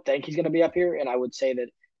 I don't think he's going to be up here, and I would say that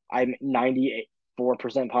I'm 94%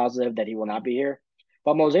 positive that he will not be here.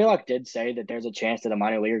 But Mozeliak did say that there's a chance that a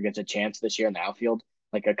minor leaguer gets a chance this year in the outfield.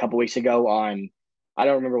 Like a couple weeks ago on, I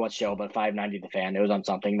don't remember what show, but 590 The Fan. It was on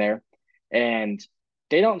something there. And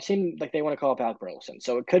they don't seem like they want to call up Alec Burleson.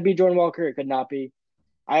 So it could be Jordan Walker. It could not be.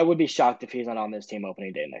 I would be shocked if he's not on this team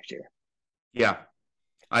opening day next year. Yeah,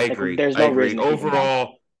 I agree. There's no reason.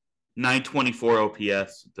 Overall, 924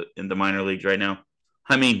 OPS in the minor leagues right now.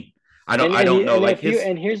 I mean, I don't know.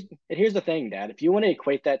 And here's the thing, Dad. If you want to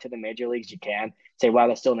equate that to the major leagues, you can say, "Wow,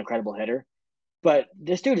 that's still an incredible hitter." But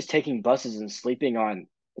this dude is taking buses and sleeping on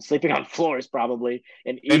floors probably,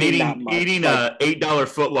 and eating $8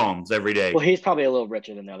 footlongs every day. Well, he's probably a little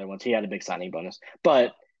richer than the other ones. He had a big signing bonus,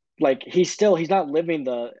 but like he's not living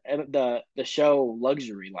the show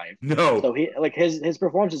luxury life. No. So his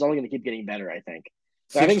performance is only going to keep getting better, I think.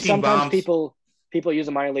 So I think 16 sometimes bombs. people use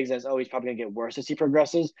the minor leagues as, oh, he's probably going to get worse as he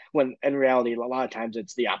progresses, when in reality, a lot of times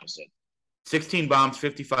it's the opposite. 16 bombs,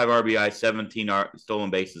 55 RBI, 17 stolen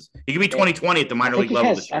bases. He could be 2020 at the minor league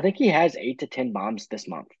level this year. I think he has 8 to 10 bombs this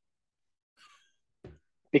month.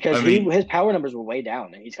 Because his power numbers were way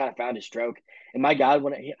down, and he's kind of found his stroke. And my God,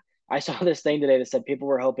 I saw this thing today that said people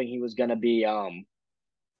were hoping he was going to be,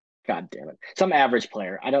 God damn it, some average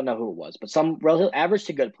player. I don't know who it was, but some relative average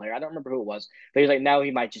to good player. I don't rememper who it was. But he was like, now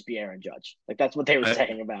he might just be Aaron Judge. Like, that's what they were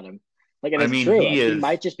saying about him. Like, and it's true. He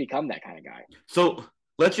might just become that kind of guy. So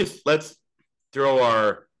let's throw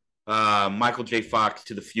our Michael J. Fox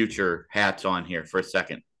to the future hats on here for a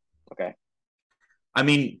second. Okay. I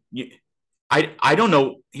mean, I don't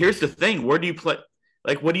know. Here's the thing. Where do you play?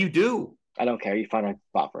 Like, what do you do? I don't care. You find a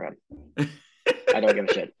spot for him. I don't give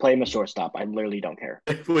a shit. Play him a shortstop. I literally don't care.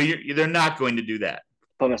 Well, they're not going to do that.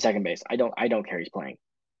 Put him at second base. I don't care. He's playing.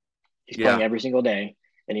 He's playing every single day,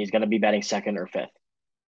 and he's going to be batting second or fifth.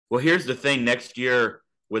 Well, here's the thing. Next year,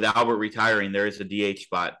 with Albert retiring, there is a DH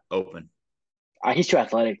spot open. He's too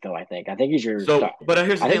athletic, though. I think he's your. But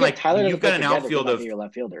here's the thing. Like, Tyler you've got an outfield of your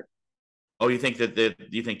left fielder. Oh, you think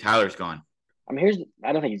you think Tyler's gone? I mean,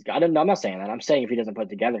 I don't think he's. I'm not saying that. I'm saying if he doesn't put it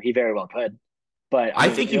together, he very well could. But I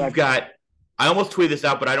think you've got. I almost tweeted this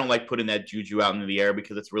out, but I don't like putting that juju out into the air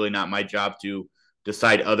because it's really not my job to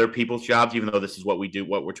decide other people's jobs, even though this is what we do.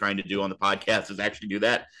 What we're trying to do on the podcast is actually do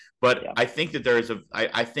that. But I think that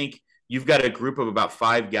I think you've got a group of about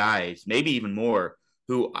 5 guys, maybe even more,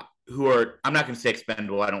 who are, I'm not going to say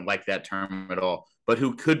expendable. I don't like that term at all, but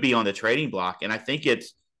who could be on the trading block. And I think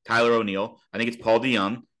it's Tyler O'Neill. I think it's Paul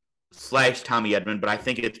DeJong / Tommy Edman, but I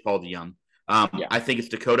think it's Paul DeJong. I think it's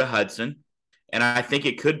Dakota Hudson. And I think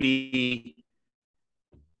it could be,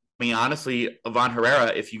 I mean, honestly, Ivan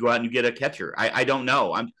Herrera, if you go out and you get a catcher. I don't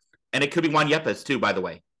know. And it could be Juan Yepes too, by the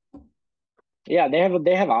way. Yeah, they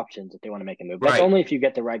have options if they want to make a move. That's only if you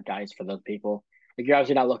get the right guys for those people. Like, you're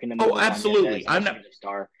obviously not looking to move. Oh, absolutely. I'm not a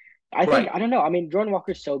star. I don't know. I mean, Jordan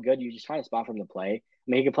Walker's so good, you just find a spot for him to play. I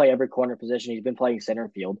mean, he can play every corner position. He's been playing center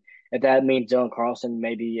field. If that means Dylan Carlson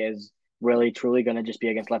maybe is really truly going to just be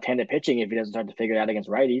against left-handed pitching if he doesn't start to figure it out against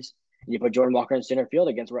righties, you put Jordan Walker in center field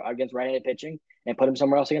against right-handed pitching and put him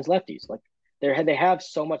somewhere else against lefties. Like, they have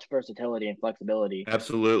so much versatility and flexibility.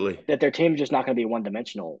 Absolutely. That their team's just not going to be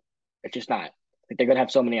one-dimensional. It's just not. Like, they're going to have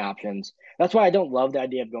so many options. That's why I don't love the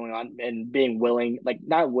idea of going on and being willing, like,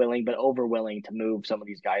 not willing, but over willing to move some of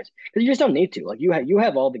these guys, because you just don't need to. Like, you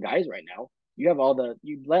have all the guys right now. You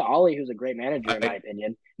let Ollie, who's a great manager, in my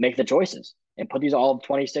opinion, make the choices and put all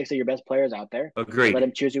 26 of your best players out there. Agreed. Let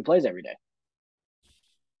him choose who plays every day.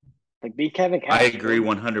 Like, be Kevin Cash. I agree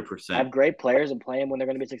 100%. Have great players and play them when they're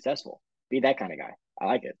going to be successful. Be that kind of guy. I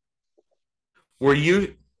like it. Were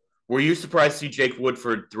you surprised to see Jake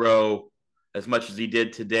Woodford throw as much as he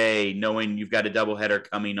did today, knowing you've got a doubleheader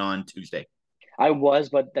coming on Tuesday? I was,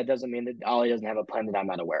 but that doesn't mean that Ollie doesn't have a plan that I'm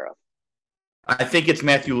not aware of. I think it's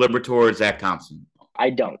Matthew Liberatore or Zach Thompson.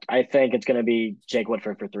 I don't. I think it's going to be Jake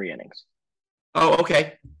Woodford for 3 innings. Oh,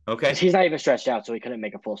 okay. Okay. He's not even stretched out, so he couldn't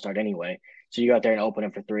make a full start anyway. So you go out there and open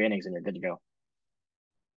him for 3 innings, and you're good to go.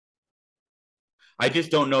 I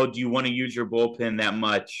just don't know. Do you want to use your bullpen that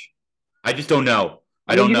much? I just don't know.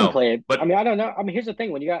 I don't know. Play it, but I mean, I don't know. I mean, here's the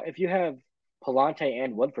thing: if you have Palante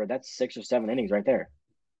and Woodford, that's 6 or 7 innings right there.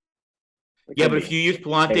 Yeah, but if you use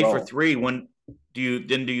Palante for 3, when do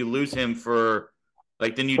you lose him for,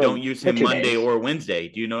 like, then you don't use him Monday or Wednesday?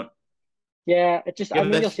 Do you know? Yeah, it just, I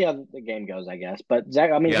mean, you'll see how the game goes, I guess. But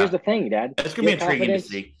Zach, I mean, here's the thing, Dad. That's gonna be intriguing to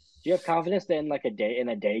see. Do you have confidence that in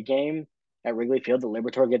a day game at Wrigley Field, the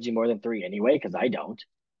Liberatore gives you more than 3 anyway? Because I don't.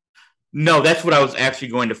 No, that's what I was actually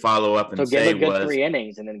going to follow up and say. So give a good 3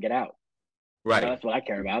 innings and then get out. Right. That's what I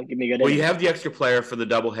care about. Give me a good. Well, you have the extra player for the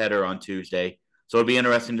doubleheader on Tuesday, so it'll be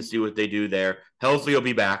interesting to see what they do there. Helsley will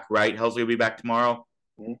be back, right? Helsley will be back tomorrow.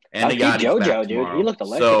 Mm-hmm. And the Yadi's JoJo, back dude. tomorrow. He looked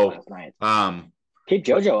electric last night. Keep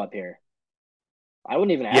JoJo up here. I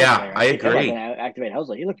wouldn't even. I agree. Activate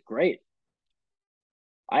Helsley. He looked great.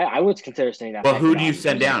 I would consider saying that. Well, who do you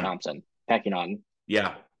send down? Thompson. Packing on.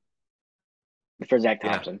 Yeah. For Zach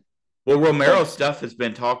Thompson. Yeah. Well, Romero's stuff has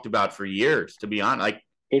been talked about for years, to be honest. Like,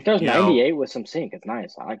 he throws 98 with some sink. It's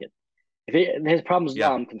nice. I like it. His problem's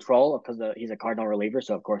control, because he's a Cardinal reliever,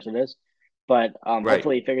 so of course it is. But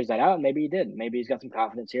hopefully he figures that out, and maybe he did. Maybe he's got some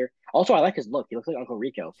confidence here. Also, I like his look. He looks like Uncle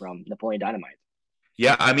Rico from Napoleon Dynamite.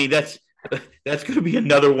 Yeah, I mean, that's going to be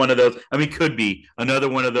another one of those. I mean, could be another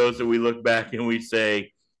one of those that we look back and we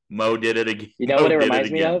say, Mo did it again. You know what it reminds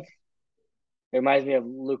me of? It reminds me of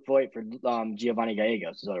Luke Voigt for Giovanni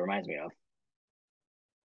Gallegos is what it reminds me of.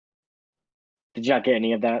 Did you not get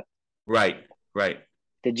any of that? Right.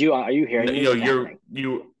 Did you? Are you hearing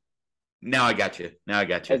me? Now I got you.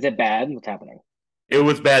 Is it bad? What's happening? It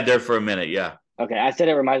was bad there for a minute. Yeah. Okay, I said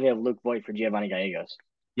it reminds me of Luke Voigt for Giovanni Gallegos.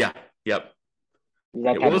 Yeah. Yep.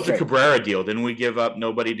 What was the Cabrera deal? Didn't we give up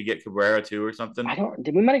nobody to get Cabrera too or something?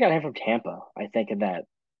 We might have got him from Tampa. I think of that.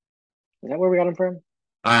 Is that where we got him from?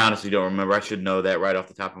 I honestly don't remember. I should know that right off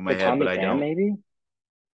the top of my head, but I don't. Maybe.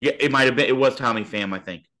 Yeah, it might have been. It was Tommy Pham, I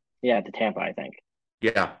think. Yeah, to Tampa, I think.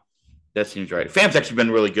 Yeah, that seems right. Pham's actually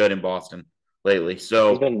been really good in Boston lately.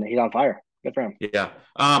 So he's on fire. Good for him. Yeah.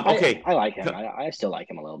 Okay. I like him. I still like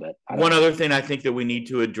him a little bit. One other thing I think that we need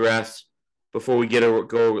to address before we go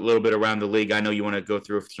a little bit around the league. I know you want to go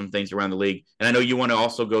through some things around the league, and I know you want to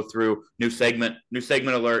also go through new segment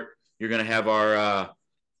alert. You're going to have our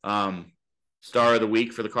star of the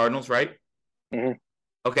week for the Cardinals, right? Mm-hmm.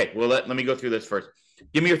 Okay. Well, let me go through this first.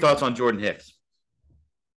 Give me your thoughts on Jordan Hicks.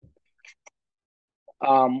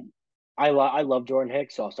 I love Jordan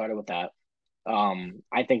Hicks, so I'll start it with that.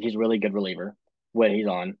 I think he's a really good reliever when he's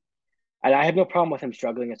on. And I have no problem with him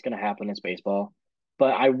struggling. It's going to happen. It's baseball.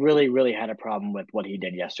 But I really, really had a problem with what he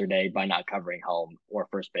did yesterday by not covering home or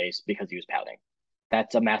first base because he was pouting.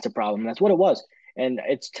 That's a massive problem. That's what it was. And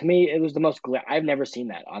to me, it was the most I've never seen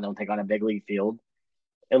that, I don't think, on a big league field,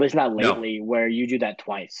 at least not lately, where you do that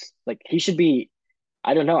twice. Like, he should be,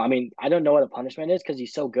 I don't know. I mean, I don't know what a punishment is because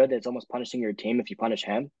he's so good that it's almost punishing your team if you punish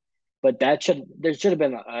him. But there should have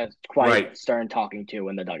been a quiet, stern talking to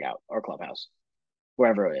in the dugout or clubhouse,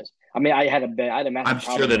 wherever it is. I mean, I had a massive I'm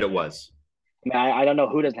sure that it was. I mean, I don't know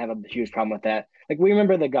who doesn't have a huge problem with that. Like, we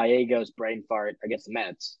remember the Gallegos brain fart against the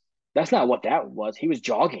Mets. That's not what that was. He was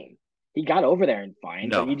jogging. He got over there and fine,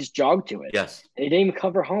 but he just jogged to it. Yes. And he didn't even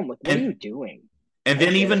cover home. Like, what are you doing? And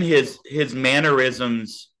then even his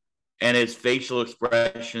mannerisms and his facial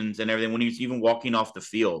expressions and everything when he was even walking off the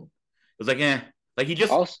field, it was like, like he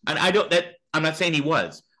just. Also, and I'm not saying he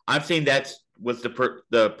was. I'm saying that was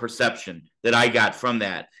the perception that I got from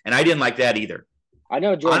that, and I didn't like that either. I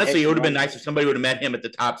know. Honestly, it would have been nice if somebody would have met him at the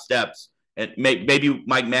top steps and maybe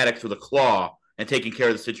Mike Maddox with a claw and taking care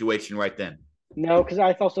of the situation right then. No, because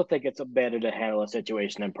I also think it's better to handle a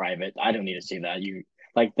situation in private. I don't need to see that.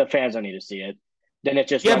 The fans don't need to see it. Then it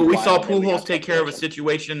just but we saw Pujols take care of a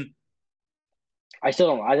situation. I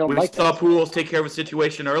don't. We saw Pujols take care of a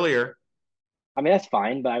situation earlier. I mean, that's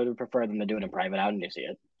fine, but I would prefer them to do it in private. I don't need to see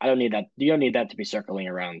it. I don't need that. You don't need that to be circling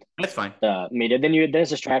around. That's fine. The media. Then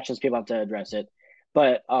there's distractions. People have to address it.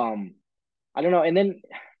 But I don't know. And then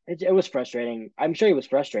it was frustrating. I'm sure he was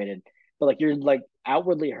frustrated. But you're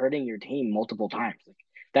outwardly hurting your team multiple times.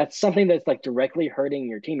 That's something that's directly hurting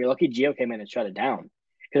your team. You're lucky Gio came in and shut it down.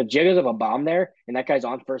 Because if Gio goes up a bomb there and that guy's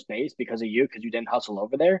on first base because of you didn't hustle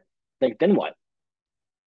over there, then what?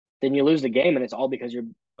 Then you lose the game and it's all because you're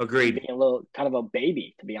agreed being a little kind of a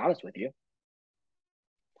baby, to be honest with you.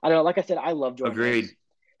 I don't know. Like I said, I love Jordan. Agreed. Hicks.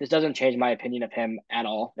 This doesn't change my opinion of him at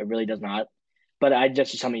all. It really does not. But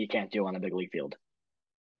it's something you can't do on a big league field.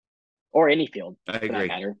 Or any field, I agree. For that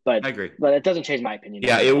matter. But I agree. But it doesn't change my opinion.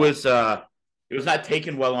 Yeah, it was not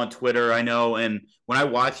taken well on Twitter, I know. And when I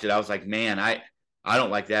watched it, I was like, man, I don't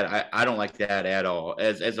like that. I don't like that at all.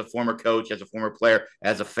 As a former coach, as a former player,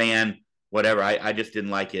 as a fan, whatever, I just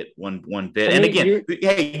didn't like it one bit. And again,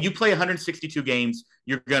 hey, you play 162 games,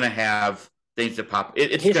 you're gonna have things that pop.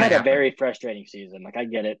 He's had a very frustrating season. I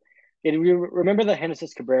get it. Remember the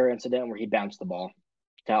Genesis Cabrera incident where he bounced the ball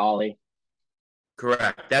to Ollie?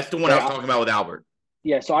 Correct. That's the one I was talking about with Albert.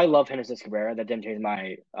 Yeah, so I love Genesis Cabrera. That didn't change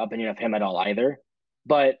my opinion of him at all either.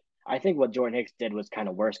 But I think what Jordan Hicks did was kind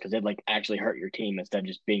of worse because it actually hurt your team instead of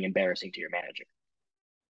just being embarrassing to your manager.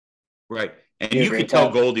 Right. And you could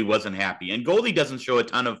tell Goldy wasn't happy. And Goldy doesn't show a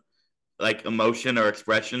ton of emotion or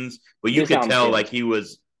expressions, but you could tell he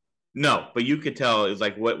was but you could tell it was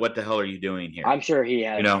what the hell are you doing here? I'm sure he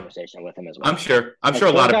had a conversation with him as well. I'm sure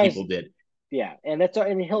a lot of people did. Yeah, and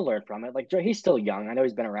he'll learn from it. He's still young. I know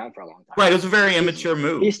he's been around for a long time. Right, it was a very immature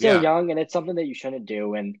move. He's still young, and it's something that you shouldn't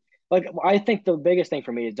do. And I think the biggest thing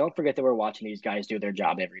for me is don't forget that we're watching these guys do their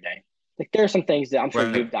job every day. There are some things that I'm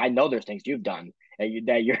sure I know there's things you've done at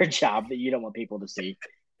your job that you don't want people to see.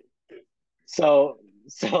 So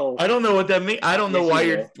I don't know what that means. I don't know why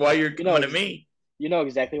you're coming to me. You know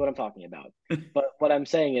exactly what I'm talking about. But what I'm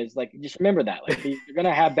saying is just remember that you're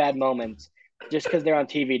gonna have bad moments. Just because they're on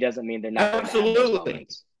TV doesn't mean they're not. Absolutely.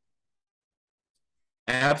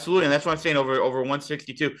 Absolutely. And that's what I'm saying over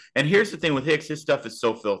 162. And here's the thing with Hicks, his stuff is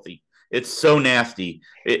so filthy. It's so nasty.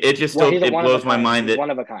 It just it blows my mind that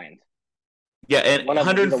one of a kind. Yeah, and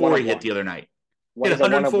 104 he hit the other night. He's a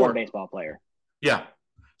one-of-one baseball player. Yeah.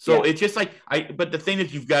 So it's just like but the thing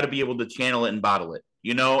is you've got to be able to channel it and bottle it,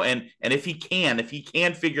 and if he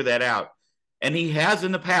can figure that out, and he has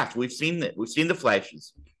in the past, we've seen the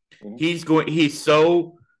flashes. Mhm.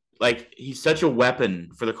 He's such a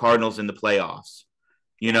weapon for the Cardinals in the playoffs.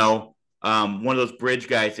 One of those bridge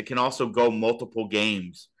guys that can also go multiple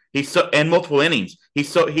games. And multiple innings.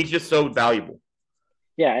 He's just so valuable.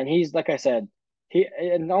 Yeah, and he's like I said,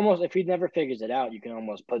 and almost if he never figures it out, you can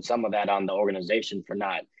almost put some of that on the organization for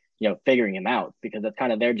not, figuring him out, because that's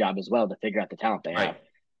kind of their job as well to figure out the talent they have. Right.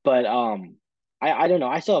 But I don't know.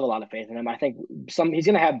 I still have a lot of faith in him. I think he's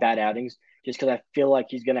gonna have bad outings just because I feel like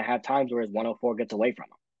he's gonna have times where his 104 gets away from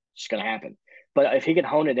him. It's just gonna happen. But if he can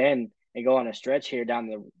hone it in and go on a stretch here on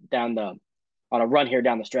a run here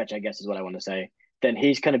down the stretch, I guess is what I want to say, then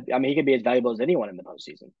he could be as valuable as anyone in the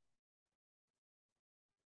postseason.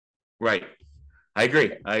 Right. I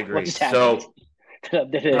agree. What just happened? So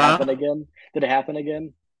did it happen again? Did it happen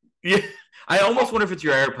again? Yeah. I almost wonder if it's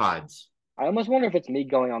your AirPods. I almost wonder if it's me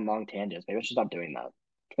going on long tangents. Maybe I should stop doing that.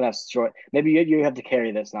 That's short. Maybe you have to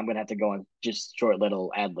carry this, and I'm gonna have to go on just short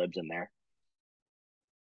little ad libs in there.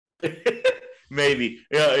 Maybe.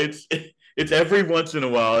 Yeah, it's every once in a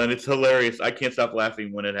while, and it's hilarious. I can't stop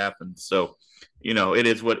laughing when it happens. So, it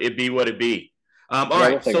is what it be. All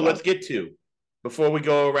right. So let's get to, before we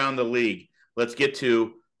go around the league, let's get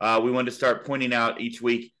to. We want to start pointing out each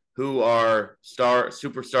week who are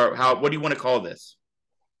superstar. What do you want to call this?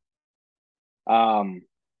 I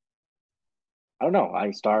don't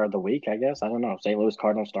know. Star of the week, I guess. I don't know. St. Louis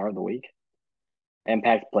Cardinals star of the week.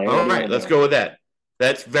 Impact player. All right, let's go with that.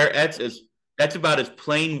 That's about as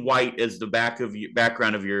plain white as the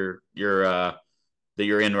background of your that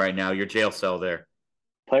you're in right now, your jail cell there.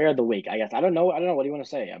 Player of the week, I guess. I don't know. What do you want to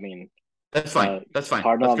say? I mean, that's fine. That's fine.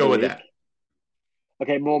 Cardinal let's go with that.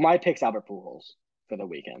 Okay, well, my pick's Albert Pujols for the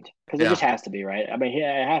weekend because it just has to be, right? I mean,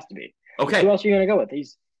 it has to be. Okay. Who else are you gonna go with?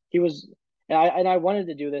 He was. And I wanted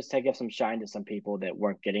to do this to give some shine to some people that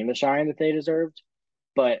weren't getting the shine that they deserved.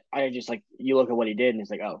 But I just you look at what he did and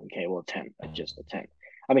it's like, oh, okay, well, 10, just a 10.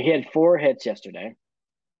 I mean, he had 4 hits yesterday,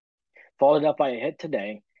 followed up by a hit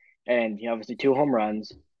today, and he obviously 2 home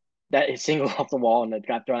runs. That is single off the wall and it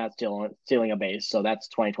got thrown out stealing a base. So that's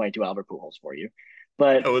 2022 Albert Pujols for you.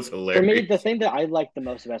 But that was hilarious. For me, the thing that I liked the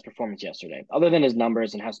most about his performance yesterday, other than his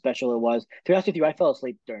numbers and how special it was, to be honest with you, I fell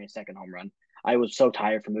asleep during his second home run. I was so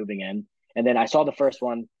tired from moving in. And then I saw the first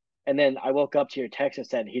one, and then I woke up to your text that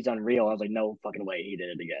said he's unreal. I was like, no fucking way, he did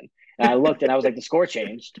it again. And I looked, and I was like, the score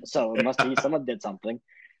changed, so it must be someone did something.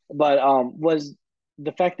 But was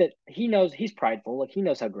the fact that he knows he's prideful, like he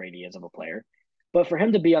knows how great he is of a player. But for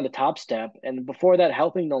him to be on the top step, and before that,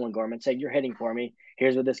 helping Nolan Gorman, saying, you're hitting for me,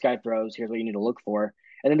 here's what this guy throws, here's what you need to look for.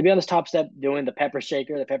 And then to be on this top step doing the pepper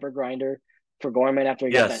shaker, the pepper grinder for Gorman after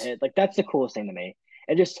he got that hit, that's the coolest thing to me.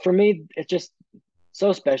 And just for me, it's just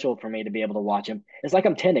so special for me to be able to watch him. It's like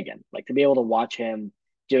I'm 10 again, to be able to watch him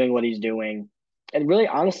doing what he's doing. And really,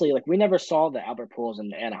 honestly, we never saw the Albert Pujols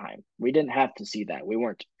in Anaheim. We didn't have to see that. We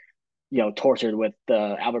weren't, tortured with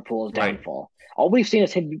the Albert Pujols downfall. All we've seen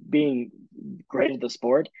is him being great at the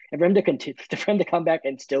sport. And for him to come back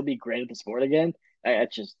and still be great at the sport again,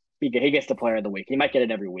 it's just, he gets the player of the week. He might get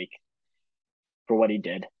it every week for what he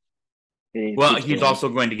did. He's also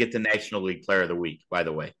going to get the National League Player of the Week, by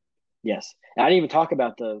the way. Yes. And I didn't even talk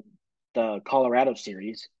about the Colorado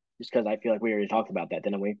series just because I feel like we already talked about that,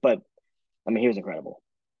 didn't we? But, I mean, he was incredible.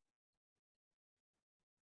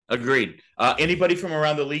 Agreed. Anybody from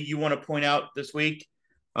around the league you want to point out this week?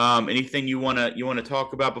 Anything you want to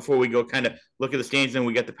talk about before we go kind of look at the standings and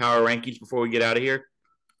we get the power rankings before we get out of here?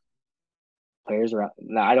 Players around?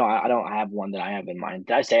 No, I don't have one that I have in mind.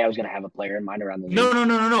 Did I say I was going to have a player in mind around the league?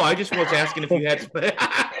 No. I just was asking if you had somebody.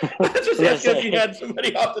 If you had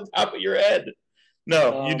somebody off the top of your head.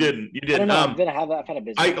 No, you didn't. You didn't. I've had a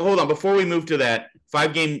busy. Hold on. Before we move to that,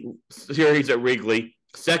 5-game series at Wrigley,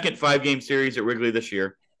 second 5-game series at Wrigley this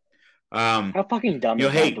year. How fucking dumb is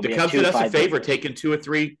that? Hey, the Cubs did us a favor, taking 2 or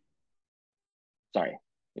 3. Sorry,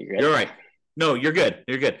 you're right. No, you're good.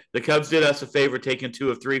 You're good. The Cubs did us a favor, taking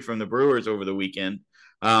 2 of 3 from the Brewers over the weekend.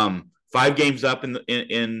 5 games up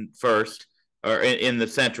in first or in the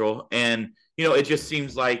Central, and it just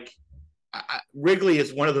seems like Wrigley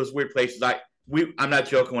is one of those weird places. I'm not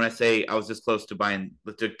joking when I say I was this close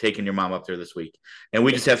to taking your mom up there this week, and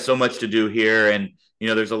we just have so much to do here, and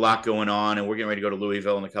there's a lot going on, and we're getting ready to go to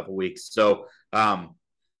Louisville in a couple weeks. So I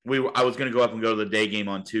was going to go up and go to the day game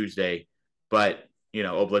on Tuesday, but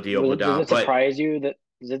obla di obla da. Does it surprise you that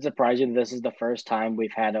this is the first time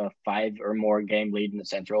we've had a 5 or more game lead in the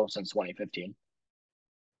Central since 2015?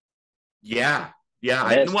 Yeah, Yeah,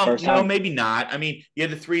 First no, time. maybe not. I mean, you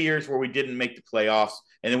had the 3 years where we didn't make the playoffs,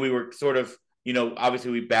 and then we were sort of,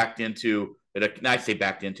 obviously we backed into it. I say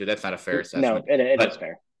backed into, that's not a fair No, assessment. it is But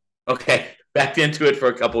fair. okay, backed into it for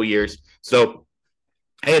a couple years. So,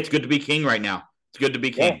 hey, it's good to be king right now. It's good to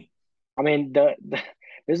be king. Yeah. I mean,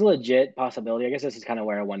 there's a legit possibility. I guess this is kind of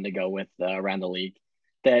where I wanted to go with around the league.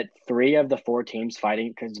 That 3 of the 4 teams fighting,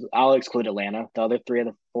 because I'll exclude Atlanta. The other 3 of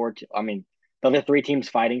the 4, the other 3 teams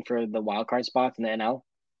fighting for the wild card spots in the NL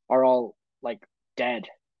are all dead,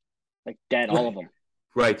 all of them.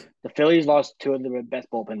 Right. The Phillies lost 2 of their best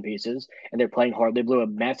bullpen pieces, and they're playing hard. They blew a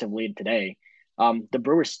massive lead today. The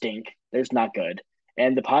Brewers stink. They're just not good.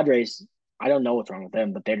 And the Padres, I don't know what's wrong with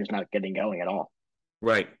them, but they're just not getting going at all.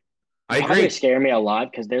 Right. The I agree. Padres scare me a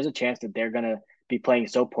lot because there's a chance that they're going to be playing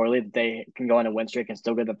so poorly that they can go on a win streak and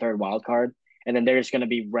still get the 3rd wild card. And then they're just going to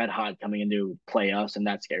be red hot coming into play us, and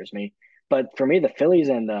that scares me. But for me, the Phillies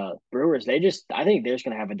and the Brewers, I think they're just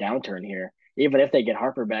going to have a downturn here, even if they get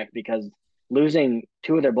Harper back, because losing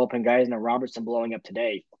 2 of their bullpen guys and Robertson blowing up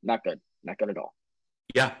today, not good. Not good at all.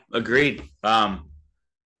 Yeah, agreed.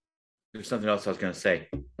 There's something else I was going to say.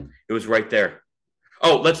 It was right there.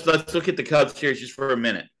 Oh, let's look at the Cubs series just for a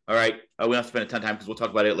minute. All right. We don't have to spend a ton of time because we'll talk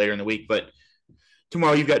about it later in the week. But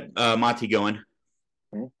tomorrow you've got Monty going.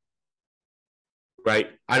 Mm-hmm. Right.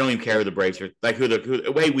 I don't even care who the Braves are.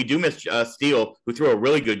 Wait, we do miss Steele, who threw a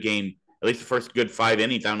really good game, at least the first good 5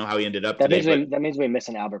 innings. I don't know how he ended up today. That means we miss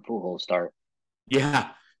an Albert Pujols start. Yeah.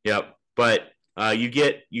 Yep. But you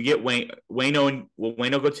get Waino, and will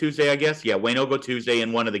Waino go Tuesday, I guess? Yeah, Waino go Tuesday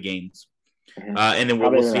in one of the games. Mm-hmm. And then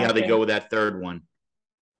we'll see how they go with that 3rd one.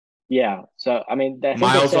 Yeah. So, I mean,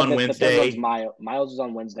 Miles on Wednesday. Miles is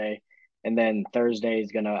on Wednesday, and then Thursday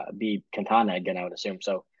is going to be Quintana again, I would assume.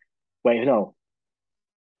 So, wait, no.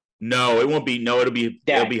 No, it won't be. No, it'll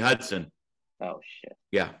be Hudson. Oh, shit.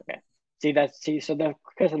 Yeah. Okay. So the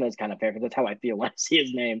criticism is kind of fair because that's how I feel when I see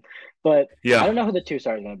his name. But yeah, I don't know who the 2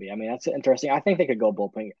 stars are going to be. I mean, that's interesting. I think they could go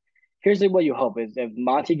bullpen. Here's what you hope is if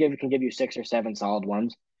Monty can give you 6 or 7 solid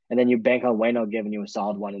ones, and then you bank on Waino giving you a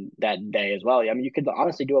solid one that day as well. I mean, you could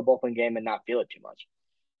honestly do a bullpen game and not feel it too much.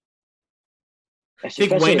 I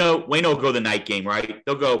think Waino will go the night game, right?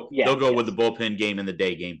 They'll go with the bullpen game and the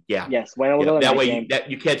day game. Yeah. Yes, Waino will go the night game. That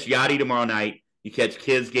way you catch Yadi tomorrow night. You catch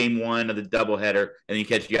Kids game 1 of the doubleheader, and then you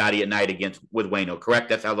catch Yadi at night with Waino. Correct?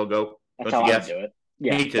 That's how they'll go. That's how I would do it.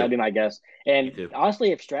 Yeah, that'd be my guess. And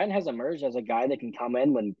honestly, if Stratton has emerged as a guy that can come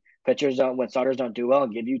in when starters don't do well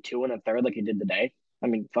and give you 2 and a 3rd like he did today, I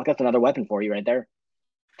mean, fuck, that's another weapon for you right there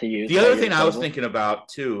to use. The other thing I was thinking about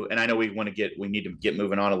too, and I know we need to get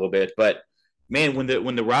moving on a little bit, but man, when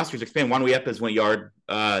the rosters expand, Juan Yepes went yard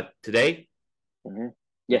today. Mm-hmm.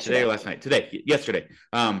 Yesterday. Today or last night? Yesterday.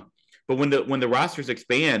 But when the rosters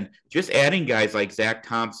expand, just adding guys like Zach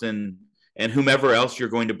Thompson and whomever else you're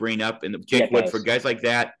going to bring up, and Jake Woodford, guys like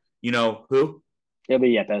that, who? It'll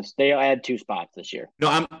be Yepes. They'll add 2 spots this year.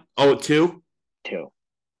 No, 2? 2.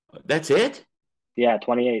 That's it? Yeah,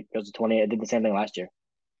 28 goes to 28. I did the same thing last year.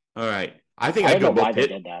 All right. I think I don't know both why they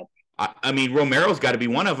did that. I mean, Romero's got to be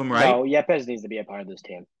one of them, right? No, Yepes needs to be a part of this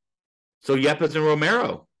team. So Yepes and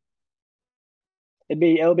Romero.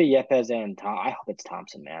 It'll be Yepes and Tom. I hope it's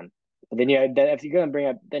Thompson, man. But then if you're gonna bring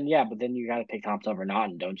up, then but then you got to pick Thompson over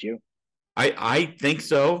Naughton, don't you? I think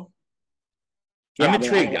so. Yeah, I'm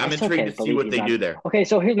intrigued. I'm intrigued to see what they do there. Okay,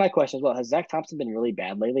 so here's my question as well: has Zach Thompson been really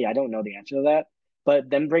bad lately? I don't know the answer to that, but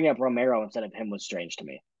then bringing up Romero instead of him was strange to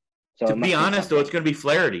me. So to be honest, though, it's going to be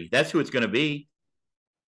Flaherty. That's who it's going to be.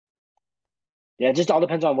 Yeah, it just all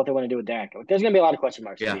depends on what they want to do with Dak. There's going to be a lot of question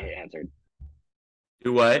marks to be answered.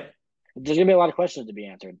 Do what? There's going to be a lot of questions to be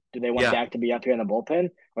answered. Do they want Dak to be up here in the bullpen,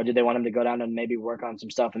 or do they want him to go down and maybe work on some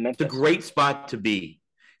stuff in Memphis? It's a great spot to be.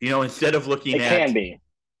 Instead of looking at – it can be.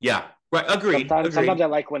 Yeah. Right. Agreed. Sometimes I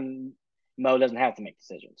like when Mo doesn't have to make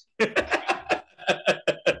decisions.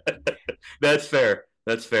 That's fair.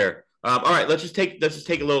 All right, let's just take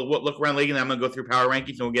a little look around the league, and then I'm going to go through power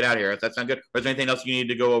rankings, and we'll get out of here. Does that sound good? Or is there anything else you need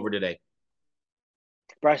to go over today?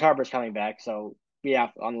 Bryce Harper's coming back, so yeah,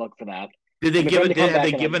 on look for that. Have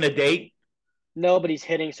they given a date? No, but he's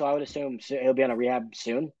hitting, so I would assume he'll be on a rehab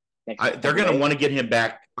soon. They're going to want to get him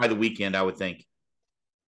back by the weekend, I would think.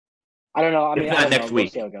 I don't know. I mean, not next week. We'll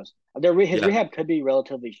see how it goes. His rehab could be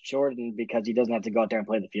relatively short, because he doesn't have to go out there and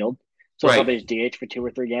play the field. So he'll probably just DH for 2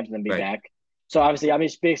 or 3 games and then be back. So obviously, I'm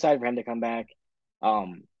just be excited for him to come back.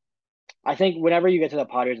 I think whenever you get to the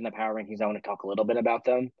Padres and the power rankings, I want to talk a little bit about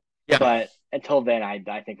them. Yeah. But until then, I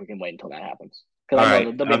think we can wait until that happens. All right.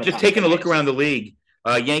 I'm just taking a look around the league.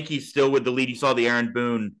 Yankees still with the lead. You saw the Aaron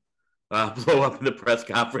Boone blow up in the press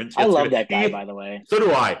conference. I love that guy, by the way. So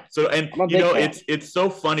do I. It's so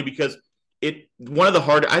funny because one of the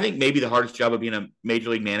hard, I think maybe the hardest job of being a major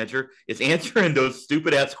league manager is answering those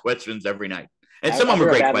stupid ass questions every night. And some of them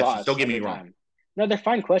are great questions. Don't get me wrong. No, they're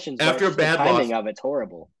fine questions. After a bad loss, the timing loss, of it's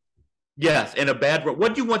horrible. Yes, and a bad.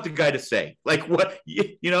 What do you want the guy to say? Like what?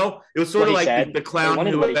 It was sort of like the clown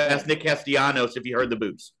who asked Nick Castellanos if he heard the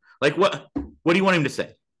boots. Like what? What do you want him to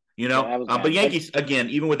say? But Yankees again.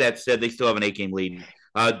 Even with that said, they still have an 8-game lead.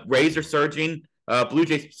 Rays are surging. Blue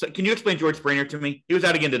Jays. Can you explain George Springer to me? He was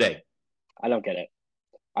out again today. I don't get it.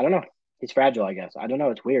 I don't know. He's fragile, I guess. I don't know.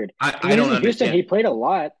 It's weird. I don't understand. Houston, he played a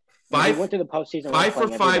lot. He went to the postseason. 5 for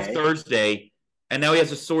 5 Thursday, and now he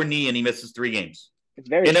has a sore knee and he misses 3 games. It's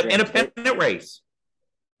very in a pennant race.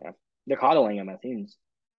 Yeah. They're coddling him, it seems.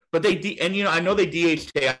 But I know they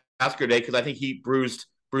DH'd Teoscar today because I think he bruised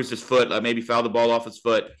his foot, maybe fouled the ball off his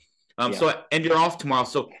foot. So and you're off tomorrow,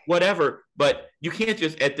 so whatever. But you can't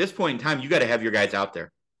just at this point in time, you got to have your guys out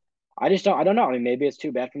there. I don't know. I mean, maybe it's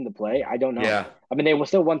too bad for him to play. I don't know. Yeah. I mean, they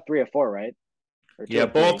still won 3 or 4, right? Yeah,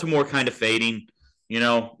 Baltimore kind of fading.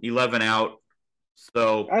 11 out.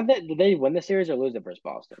 So did they win the series or lose it versus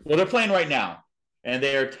Boston? Well, they're playing right now. And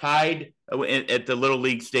they are tied at the Little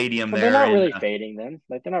League Stadium there. They're not really fading then.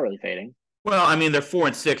 Like, they're not really fading. Well, I mean, they're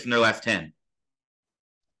 4-6 in their last 10.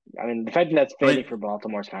 I mean, the fact that that's fading for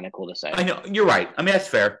Baltimore is kind of cool to say. I know. You're right. I mean, that's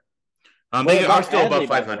fair. They are still above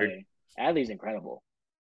 500. Adley's incredible.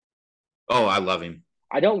 Oh, I love him.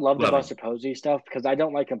 I don't love the Buster Posey stuff because I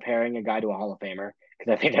don't like comparing a guy to a Hall of Famer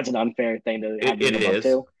because I think that's an unfair thing to have to live up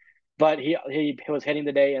to. But he was hitting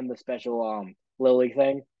today in the special Little League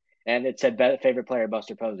thing. And it said favorite player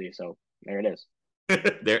Buster Posey, so there it is.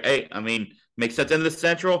 Makes sense. In the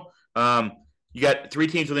Central, you got 3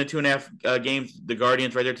 teams within 2.5 games. The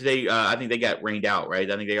Guardians right there today. I think they got rained out, right?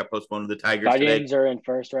 I think they got postponed to the Tigers. Guardians are in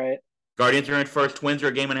first, right? Guardians are in first. Twins are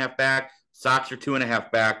a 1.5 back. Sox are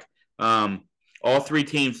 2.5 back. All 3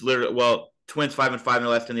 teams literally. Well, Twins 5-5 in the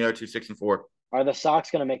last, and the other 2 6-4. Are the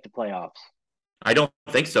Sox going to make the playoffs? I don't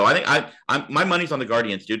think so. I think my money's on the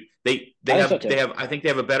Guardians, dude. They have I think they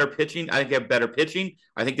have a better pitching. I think they have better pitching.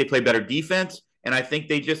 I think they play better defense, and I think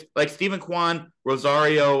they just like Steven Kwan,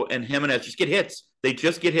 Rosario, and Jimenez just get hits. They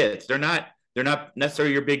just get hits. They're not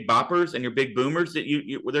necessarily your big boppers and your big boomers that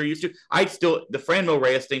they're used to. The Franmil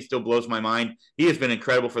Reyes thing still blows my mind. He has been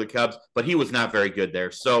incredible for the Cubs, but he was not very good there.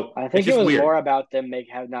 So I think it was more about them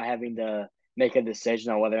not having to make a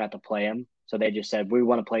decision on whether or not to play him. So they just said we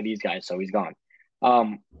want to play these guys, so he's gone.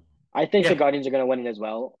 I think the Guardians are going to win it as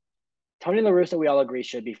well. Tony La Russa, we all agree,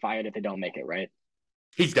 should be fired if they don't make it, right?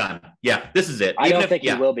 He's done. Yeah, this is it. I don't think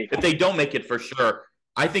he will be fired. If they don't make it for sure,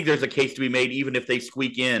 I think there's a case to be made. Even if they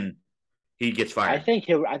squeak in, he gets fired. I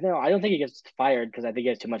don't think he gets fired because I think he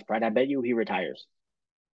has too much pride. I bet you he retires.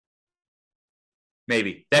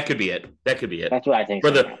 Maybe that could be it. That's what I think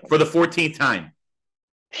for the 14th time.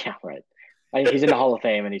 Yeah, right. He's in the Hall of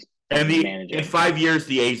Fame and he's managing. In 5 years,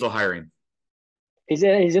 the A's will hire him. He's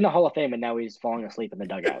in the Hall of Fame and now he's falling asleep in the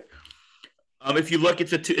dugout. If you look,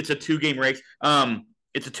 it's a 2-game race.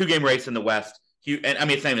 It's a 2-game race in the West. And I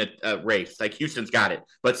mean, it's not even a race. Like Houston's got it,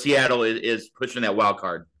 but Seattle is pushing that wild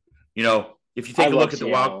card. If you take a look at the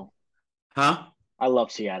wild, huh? I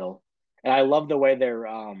love Seattle, and I love the way their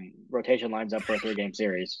rotation lines up for a 3-game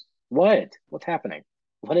series. What's happening?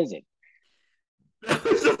 What is it?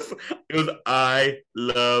 It was I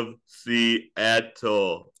love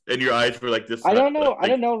Seattle. And your eyes were like this. I don't know. I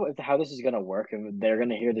don't know how this is going to work. If they're going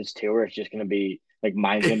to hear this too, or it's just going to be like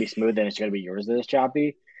mine's going to be smooth and it's going to be yours that is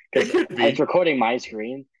choppy. Because it's recording my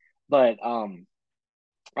screen. But I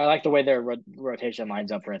like the way their rotation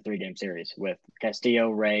lines up for a 3-game series with Castillo,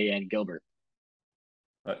 Ray, and Gilbert.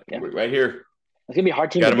 Right here. It's going to be a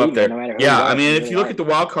hard team to beat, up there. No matter who. Yeah, I mean, if you look at the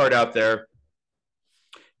wild card out there,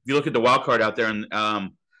 and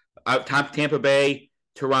Tampa Bay,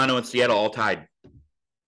 Toronto, and Seattle all tied.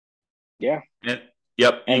 Yeah. Yep.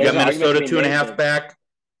 You got Minnesota 2.5 back.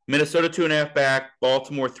 Minnesota 2.5 back.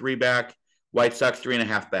 Baltimore 3 back. White Sox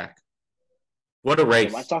 3.5 back. What a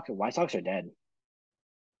race! White Sox are dead.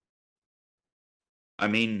 I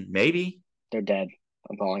mean, maybe they're dead.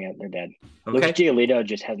 I'm calling it. They're dead. Okay. Lucas Giolito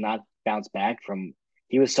just has not bounced back from.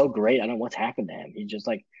 He was so great. I don't know what's happened to him. He's just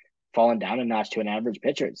like fallen down a notch to an average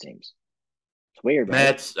pitcher. It seems. It's weird. Right?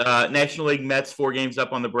 Mets, National League Mets 4 games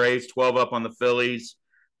up on the Braves, 12 up on the Phillies.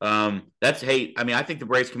 That's hate. I mean, I think the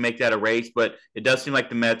Braves can make that a race, but it does seem like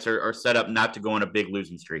the Mets are set up not to go on a big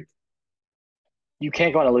losing streak. You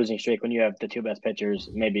can't go on a losing streak when you have the 2 best pitchers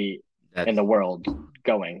maybe in the world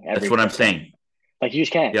going. That's what I'm saying. Like you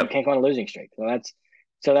just can't. Yep. You can't go on a losing streak.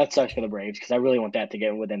 So that sucks for the Braves because I really want that to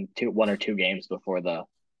get within 1 or 2 games before the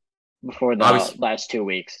last 2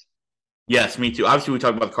 weeks. Yes, me too. Obviously, we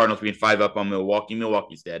talked about the Cardinals being 5 up on Milwaukee.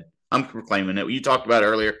 Milwaukee's dead. I'm proclaiming it. You talked about it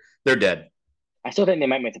earlier. They're dead. I still think they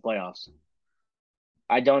might make the playoffs.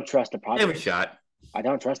 I don't trust the They Padres. have a shot. I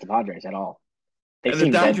don't trust the Padres at all. They And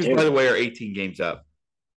seem the dead Dodgers, too. by the way, are 18 games up.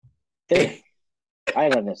 I have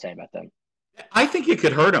nothing to say about them. I think it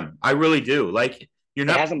could hurt them. I really do. Like you're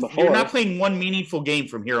hasn't not before. playing one meaningful game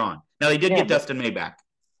from here on. Now they did get Dustin May back.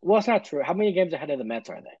 Well, it's not true. How many games ahead of the Mets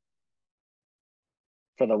are they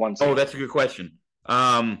for the 1 seed? Oh, that's a good question.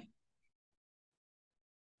 6.5.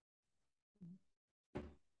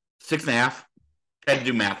 Had to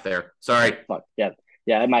do math there. Sorry. Fuck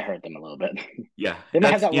yeah, it might hurt them a little bit. Yeah, they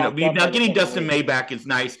might have that now getting Dustin May May back is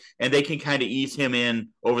nice, and they can kind of ease him in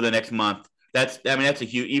over the next month. That's a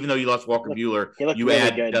huge. Even though you lost Walker Buehler, you really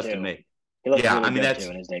add good Dustin too. May. That's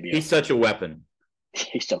in his debut. He's such a weapon.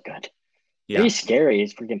 He's so good. Yeah, he's scary.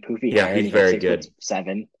 He's freaking poofy. Yeah, hair. he's very good.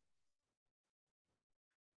 6'7".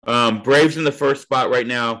 Braves in the first spot right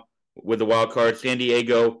now with the wild card. San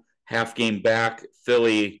Diego half game back.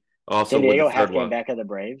 Philly also San Diego with the third half game back of the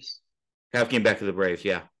Braves. Half game back of the Braves.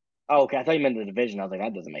 Yeah. Oh, okay. I thought you meant the division. I was like,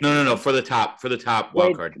 that doesn't make No. For the top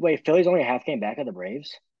wild card. Wait, Philly's only a half game back of the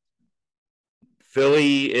Braves?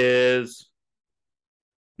 Philly is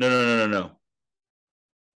no.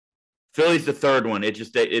 Philly's the third one. It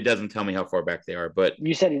doesn't tell me how far back they are, but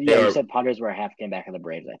you said Padres were a half game back of the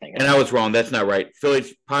Braves, I think. And I was wrong. That's not right.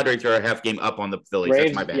 Padres are a half game up on the Phillies.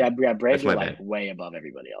 Braves, that's my bad. Yeah, Braves are like way above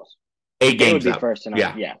everybody else. 8 games up. First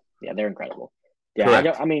yeah, they're incredible. Yeah,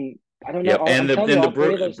 correct. I don't know. Yep. And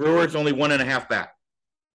the Brewers only 1.5 back.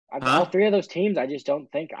 All three of those teams, I just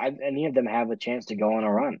don't think any of them have a chance to go on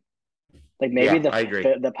a run. Like maybe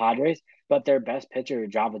the Padres, but their best pitcher,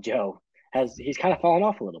 Java Joe, he's kind of fallen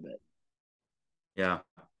off a little bit. Yeah.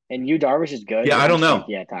 And Yu Darvish is good. Yeah, I don't know.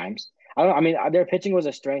 Yeah, at times. Their pitching was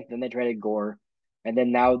a strength. Then they traded Gore, and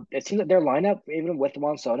then now it seems like their lineup, even with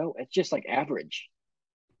Juan Soto, it's just like average.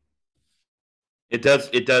 It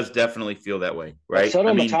does definitely feel that way, right? Like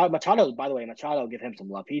Soto, Machado. By the way, Machado, give him some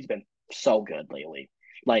love. He's been so good lately,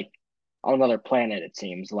 like on another planet. It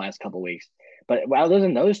seems the last couple of weeks. But other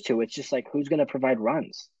than those two, it's just like who's going to provide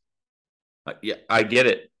runs? Yeah, I get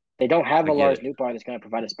it. They don't have a Lars Nootbaar that's going to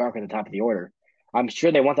provide a spark at the top of the order. I'm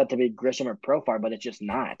sure they want that to be Grisham or Profar, but it's just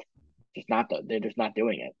not. They're just not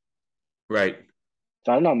doing it. Right.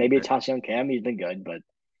 So I don't know. Maybe it's Tashi Cam. He's been good, but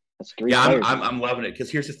that's 3 Yeah, players. I'm loving it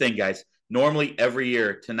because here's the thing, guys. Normally, every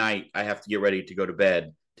year tonight, I have to get ready to go to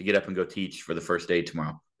bed to get up and go teach for the first day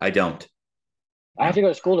tomorrow. I don't. I have to go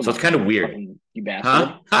to school tomorrow. So it's kind of weird. You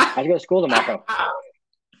bastard. I have to go to school tomorrow.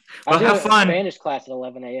 Well, have fun. Spanish class at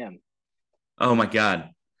 11 a.m. Oh, my God.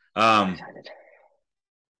 I'm excited.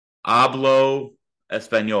 Hablo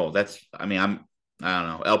Espanol. I don't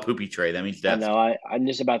know. El Pupitre. That means that's. No, I'm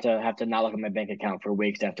just about to have to not look at my bank account for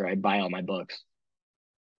weeks after I buy all my books.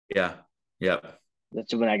 Yeah.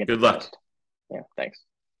 That's when I get good luck. Yeah, thanks.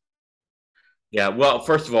 Yeah, well,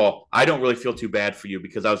 first of all, I don't really feel too bad for you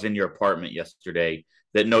because I was in your apartment yesterday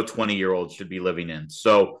that no 20-year-old should be living in.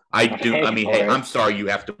 So I do. Hey, I'm sorry you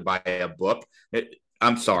have to buy a book.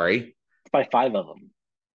 I'm sorry. Buy 5 of them.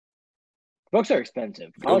 Books are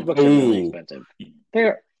expensive. College books are really expensive.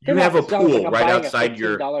 You have a pool right outside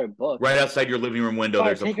your book. Right outside your living room window.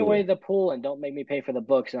 There's a pool. Take away the pool and don't make me pay for the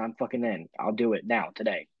books, and I'm fucking in. I'll do it now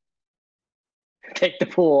today. Take the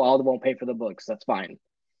pool. I won't pay for the books. That's fine.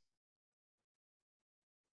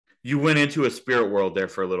 You went into a spirit world there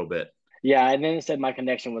for a little bit. Yeah, and then it said my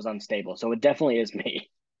connection was unstable, so it definitely is me.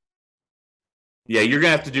 Yeah, you're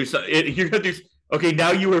gonna have to do something. You're gonna do. Okay,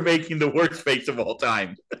 now you are making the worst face of all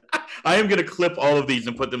time. I am gonna clip all of these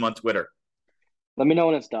and put them on Twitter. Let me know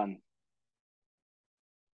when it's done.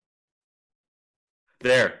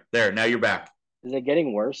 There. Now you're back. Is it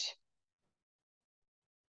getting worse?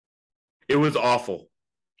 It was awful.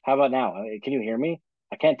 How about now? Can you hear me?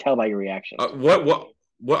 I can't tell by your reaction.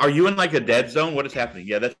 What are you in like a dead zone? What is happening?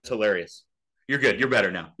 Yeah, that's hilarious. You're good. You're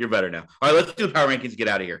better now. All right, let's do the power rankings and get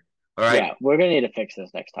out of here. All right. Yeah, we're gonna need to fix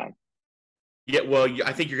this next time. Yeah, well,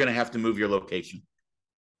 I think you're gonna have to move your location.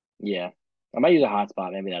 Yeah, I might use a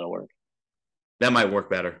hotspot. Maybe that'll work. That might work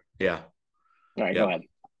better. Yeah. All right, go ahead.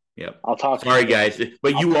 Yep. I'll talk. Sorry, guys,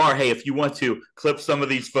 but hey, if you want to clip some of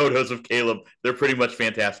these photos of Caleb, they're pretty much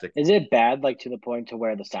fantastic. Is it bad, like to the point to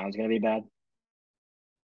where the sound's gonna be bad?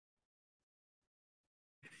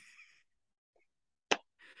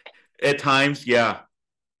 At times, yeah.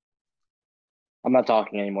 I'm not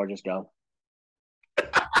talking anymore. Just go.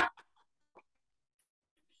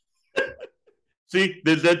 See,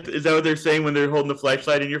 is that what they're saying when they're holding the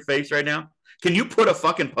flashlight in your face right now? Can you put a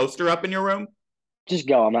fucking poster up in your room? Just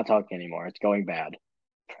go. I'm not talking anymore. It's going bad.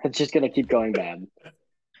 It's just going to keep going bad.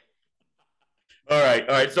 All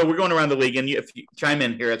right. So we're going around the league, and if you chime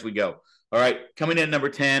in here as we go. All right, coming in at number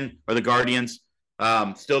 10 are the Guardians,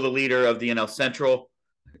 still the leader of the NL Central,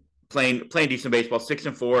 playing decent baseball,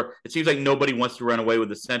 6-4. It seems like nobody wants to run away with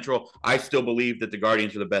the Central. I still believe that the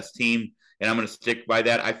Guardians are the best team, and I'm going to stick by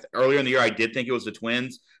that. Earlier in the year, I did think it was the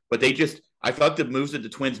Twins, but I thought the moves that the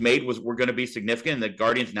Twins made were going to be significant, and the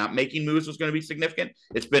Guardians not making moves was going to be significant.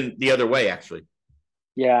 It's been the other way, actually.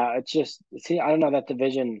 Yeah, it's just I don't know that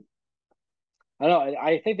division. I don't know.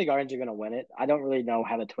 I think the Guardians are going to win it. I don't really know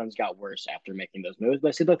how the Twins got worse after making those moves, but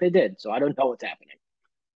it seems like they did. So I don't know what's happening.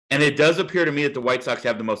 And it does appear to me that the White Sox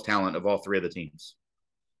have the most talent of all three of the teams.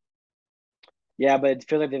 Yeah, but it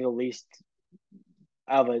feels like they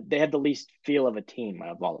have the least feel of a team out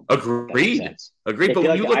of all of them. Agreed. But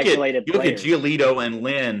when you look at Giolito and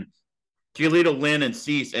Lynn, and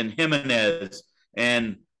Cease and Jimenez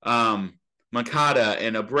and Moncada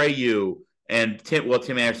and Abreu and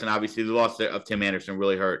Tim Anderson, obviously the loss of Tim Anderson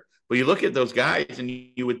really hurt. But you look at those guys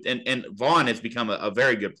and Vaughn has become a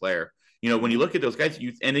very good player. When you look at those guys,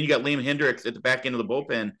 and then you got Liam Hendricks at the back end of the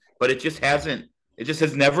bullpen, but it just has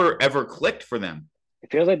never ever clicked for them.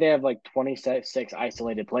 It feels like they have like 26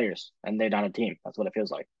 isolated players, and they're not a team. That's what it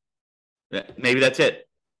feels like. Maybe that's it.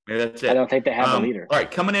 I don't think they have a leader. All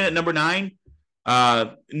right, coming in at number 9,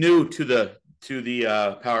 new to the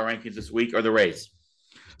power rankings this week are the Rays.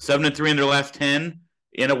 7-3 in their last 10,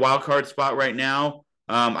 in a wild card spot right now.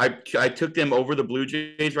 I took them over the Blue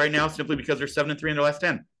Jays right now simply because they're 7-3 in their last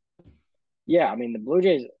 10. Yeah, I mean the Blue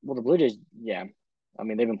Jays. Yeah, I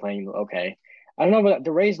mean they've been playing okay. I don't know, but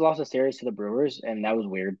the Rays lost a series to the Brewers, and that was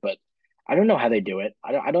weird. But I don't know how they do it.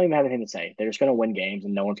 I don't even have anything to say. They're just going to win games,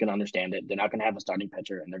 and no one's going to understand it. They're not going to have a starting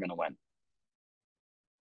pitcher, and they're going to win.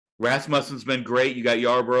 Rasmussen's been great. You got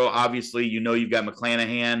Yarbrough, obviously. You've got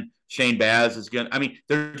McClanahan. Shane Baz is good. I mean,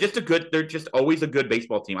 they're just always a good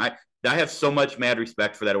baseball team. I have so much mad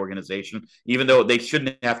respect for that organization, even though they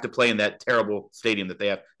shouldn't have to play in that terrible stadium that they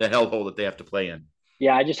have, the hellhole that they have to play in.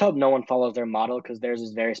 Yeah, I just hope no one follows their model because theirs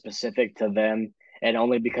is very specific to them, and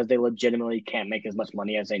only because they legitimately can't make as much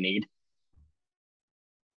money as they need.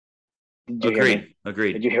 Agreed.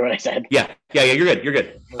 Did you hear what I said? Yeah. You're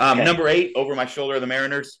good. Okay. Number 8 over my shoulder are the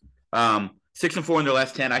Mariners. 6-4 in their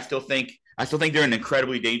last 10. I still think they're an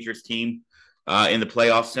incredibly dangerous team in the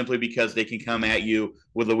playoffs simply because they can come at you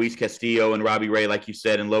with Luis Castillo and Robbie Ray, like you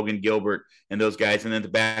said, and Logan Gilbert and those guys. And then the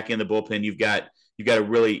back end of the bullpen, you got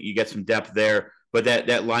some depth there. But that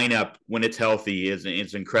lineup, when it's healthy, is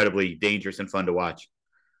incredibly dangerous and fun to watch.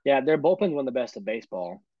 Yeah, their bullpen's one of the best in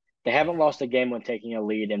baseball. They haven't lost a game when taking a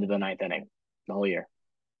lead into the 9th inning the whole year.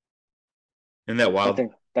 Isn't that wild?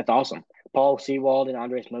 That's awesome. Paul Sewald and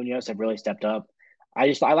Andres Munoz have really stepped up. I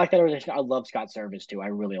like that organization. I love Scott Servais too. I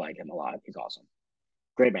really like him a lot. He's awesome.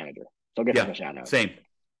 Great manager. So give him a shout out. Same.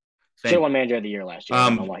 Should have won manager of the year last year. I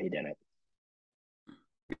don't know why he didn't.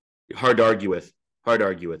 Hard to argue with.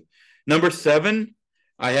 Number 7,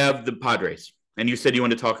 I have the Padres. And you said you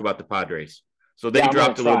want to talk about the Padres. So they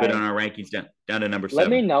dropped a little bit on our rankings down to number 7. Let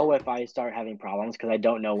me know if I start having problems because I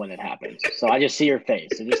don't know when it happens. So I just see your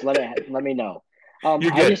face. So just let me know.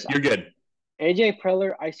 You're good. You're good. AJ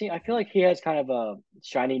Preller, I feel like he has kind of a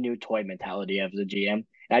shiny new toy mentality as a GM. And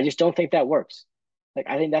I just don't think that works. Like,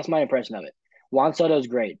 I think that's my impression of it. Juan Soto is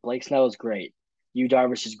great. Blake Snell is great. Yu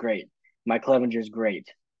Darvish is great. Mike Clevenger is great.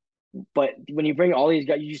 But when you bring all these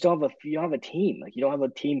guys, you don't have a team. Like, you don't have a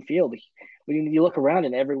team field. When you look around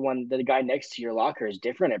and the guy next to your locker is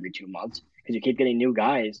different every 2 months because you keep getting new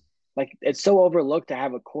guys. Like, it's so overlooked to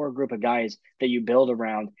have a core group of guys that you build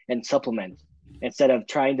around and supplement instead of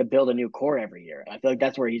trying to build a new core every year. I feel like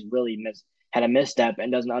that's where he's really had a misstep and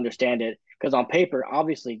doesn't understand it. Because on paper,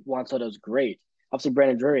 obviously, Juan Soto's great. Obviously,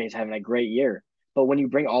 Brandon Drury is having a great year. But when you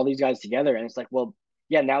bring all these guys together and it's like, well,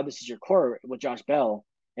 yeah, now this is your core with Josh Bell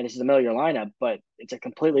and this is the middle of your lineup, but it's a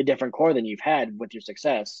completely different core than you've had with your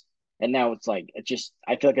success. And now it's like,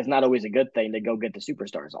 I feel like it's not always a good thing to go get the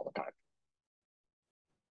superstars all the time.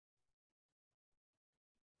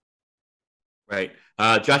 Right.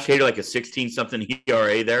 Josh Hader, like a 16-something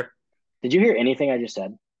ERA there. Did you hear anything I just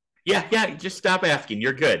said? Yeah. Just stop asking.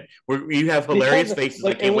 You're good. You have hilarious faces.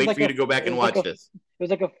 I can't wait for you to go back and watch this. It was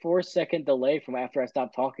like a 4-second delay from after I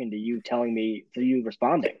stopped talking to you telling me to you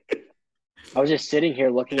responding. I was just sitting here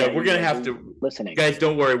looking at we're going to have to listening. Guys,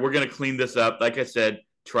 don't worry. We're going to clean this up. Like I said,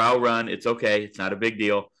 trial run. It's okay. It's not a big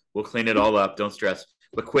deal. We'll clean it all up. Don't stress.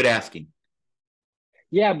 But quit asking.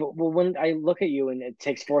 Yeah, but when I look at you and it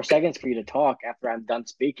takes 4 seconds for you to talk after I'm done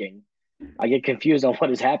speaking, I get confused on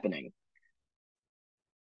what is happening.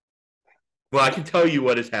 Well, I can tell you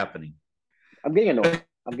what is happening. I'm getting annoyed.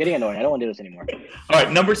 I don't want to do this anymore. All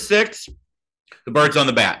right, number 6, the Birds on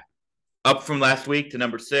the bat. up from last week to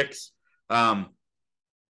number 6. Yeah,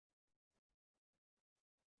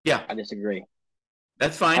 I disagree.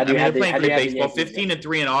 that's fine. I mean, they're playing great baseball.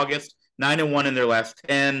 15-3 in August, 9-1 in their last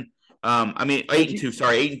 10. 8-2.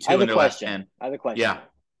 Sorry, 8-2 in their last 10. I have a question. Yeah.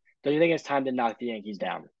 Do you think it's time to knock the Yankees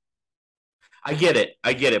down? I get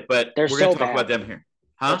it, but we're going to talk about them here.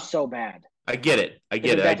 Huh? They're so bad. I get it. I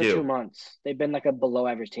do. For 2 months. They've been like a below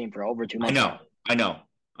average team for over 2 months. I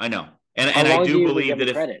know. And I do believe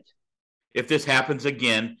that if this happens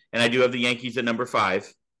again, and I do have the Yankees at number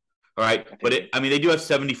 5, all right, okay. But they do have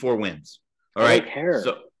 74 wins. All right. I don't care.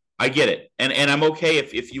 So I get it. And I'm okay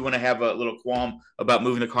if you want to have a little qualm about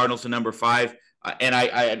moving the Cardinals to number 5. And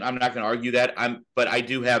I'm not going to argue that. But I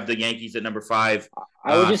do have the Yankees at number 5.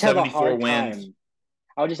 I would just have a hard time.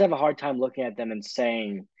 I would just have a hard time looking at them and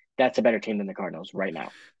saying that's a better team than the Cardinals right now.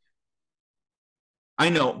 I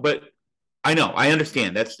know. I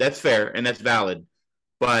understand. That's fair and that's valid.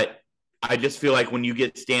 But I just feel like when you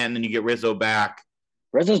get Stanton and you get Rizzo back.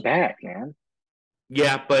 Rizzo's back, man.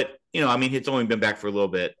 Yeah, but he's only been back for a little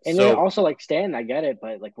bit. And then also like Stanton, I get it,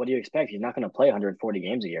 but like, what do you expect? He's not going to play 140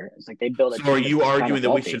 games a year. It's like they build. So are you arguing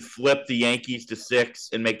that we should flip the Yankees to 6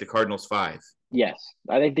 and make the Cardinals 5? Yes,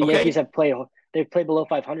 I think the Yankees have played. They've played below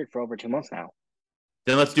 500 for over 2 months now.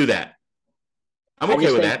 Then let's do that. I'm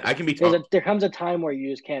okay with that. I can be tough. There comes a time where you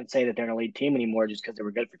just can't say that they're an elite team anymore just because they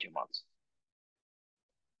were good for 2 months.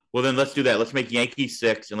 Well, then let's do that. Let's make Yankees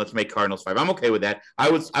 6 and let's make Cardinals 5. I'm okay with that. I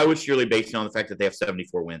was surely basing on the fact that they have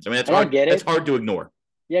 74 wins. That's hard. That's hard to ignore.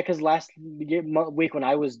 Yeah, because last week when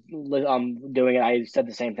I was doing it, I said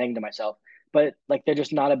the same thing to myself. But like, they're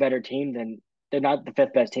just not a better team than they're not the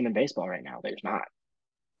 5th best team in baseball right now. They're just not.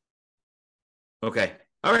 Okay.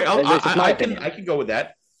 All right. I can go with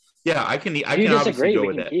that. Yeah, I can. I can obviously go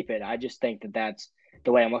with that. Keep it. I just think that that's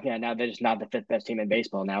the way I'm looking at it now. They're just not the 5th best team in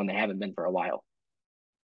baseball now, and they haven't been for a while.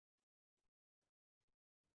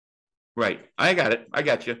 Right. I got it. I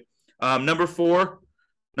got you. Number four,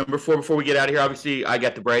 before we get out of here, obviously, I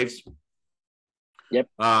got the Braves. Yep.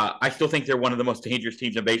 I still think they're one of the most dangerous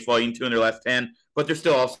teams in baseball, even 2 in their last 10, but they're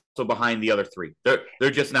still also behind the other 3.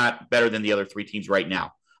 They're just not better than the other 3 teams right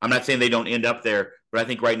now. I'm not saying they don't end up there, but I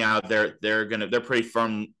think right now they're pretty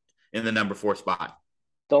firm in the number 4 spot.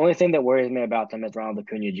 The only thing that worries me about them is Ronald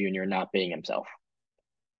Acuna Jr. not being himself.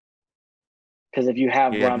 Because if you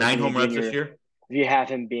have 9 home runs this year. If you have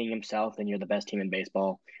him being himself, then you're the best team in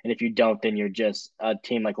baseball. And if you don't, then you're just a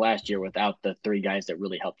team like last year without the 3 guys that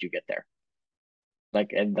really helped you get there.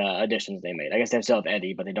 Like, and the additions they made. I guess they still have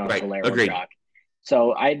Eddie, but they don't have Soler or Jock.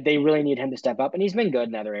 So they really need him to step up. And he's been good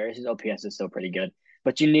in other areas. His OPS is still pretty good.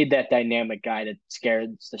 But you need that dynamic guy that scares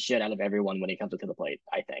the shit out of everyone when he comes up to the plate,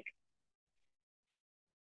 I think.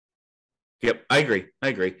 Yep, I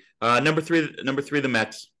agree. Number three, the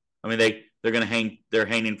Mets. They're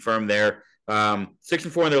hanging firm there.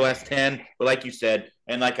 6-4 in their last 10, but like you said,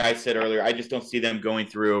 and like I said earlier, I just don't see them going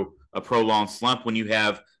through a prolonged slump when you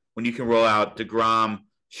can roll out DeGrom,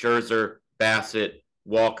 Scherzer, Bassett,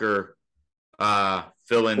 Walker,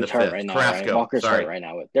 fill in the 5th. Right now, Carrasco. Right? Walker's hurt right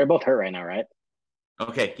now. They're both hurt right now, right?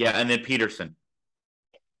 Okay, yeah, and then Peterson.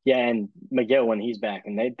 Yeah, and McGill when he's back,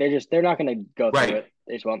 and they're not going to go through it.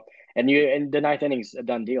 They just won't. And the 9th inning's a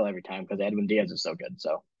done deal every time because Edwin Diaz is so good.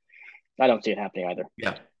 So I don't see it happening either.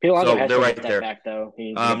 Yeah. So they're right there. Back, though.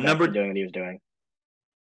 He's doing what he was doing.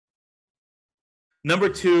 Number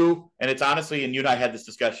 2, and it's honestly, and you and I had this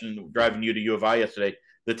discussion driving you to U of I yesterday,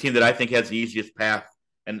 the team that I think has the easiest path,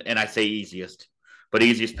 and I say easiest, but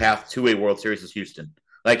easiest path to a World Series is Houston.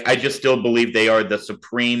 Like, I just still believe they are the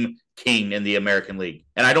supreme king in the American League.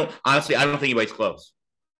 And I don't think anybody's close.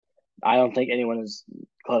 I don't think anyone is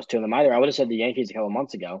close to them either. I would have said the Yankees a couple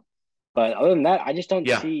months ago. But other than that, I just don't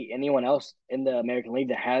see anyone else in the American League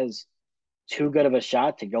that has too good of a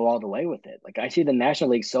shot to go all the way with it. Like, I see the National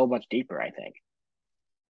League so much deeper, I think.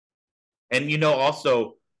 And,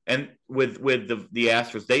 also, and with the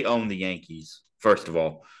Astros, they own the Yankees, first of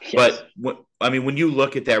all. Yes. But, when you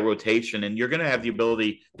look at that rotation, and you're going to have the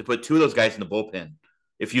ability to put 2 of those guys in the bullpen,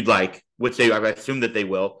 if you'd like, which I assume that they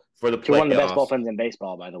will, for the playoffs. One of the best bullpens in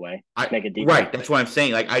baseball, by the way. Make it deep. Right, that's what I'm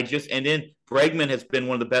saying. And then Bregman has been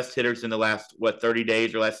one of the best hitters in the last 30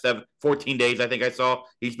 days or last 14 days. I think I saw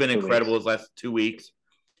he's been incredible his last 2 weeks.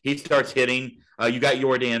 He starts hitting. You got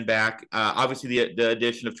Jordan back. Obviously, the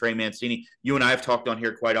addition of Trey Mancini. You and I have talked on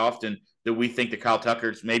here quite often that we think that Kyle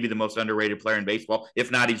Tucker's maybe the most underrated player in baseball.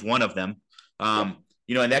 If not, he's one of them. And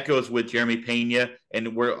that goes with Jeremy Pena,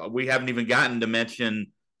 and we haven't even gotten to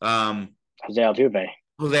mention Jose Altuve.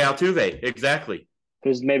 Jose Altuve, exactly.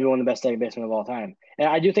 Who's maybe one of the best second basemen of all time. And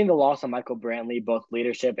I do think the loss of Michael Brantley, both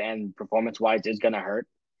leadership and performance-wise, is going to hurt.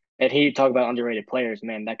 And he talked about underrated players.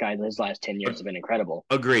 Man, that guy, his last 10 years have been incredible.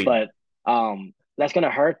 Agreed. But that's going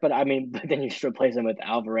to hurt. But I mean, but then you just replace him with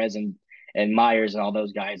Alvarez and Myers and all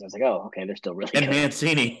those guys. And it's like, oh, okay, they're still really and good.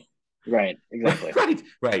 Mancini. Right, exactly.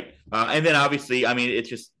 Right. And then obviously, I mean, it's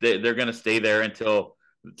just they're going to stay there until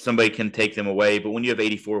somebody can take them away. But when you have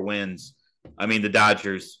 84 wins, I mean, the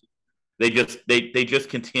Dodgers, they just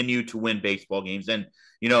continue to win baseball games. And,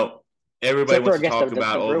 everybody wants to talk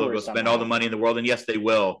about, they'll spend all the money in the world. And yes, they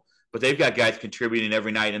will. But they've got guys contributing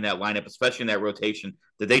every night in that lineup, especially in that rotation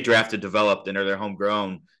that they drafted, developed, and are their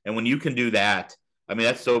homegrown. And when you can do that, I mean,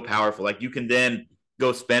 that's so powerful. Like, you can then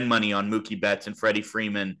go spend money on Mookie Betts and Freddie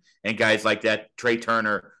Freeman and guys like that, Trey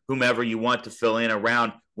Turner, whomever you want to fill in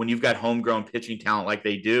around when you've got homegrown pitching talent like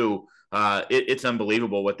they do. It's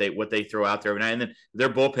unbelievable what they throw out there every night. And then their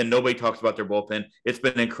bullpen, nobody talks about their bullpen. It's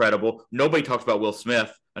been incredible. Nobody talks about Will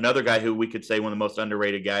Smith, another guy who we could say one of the most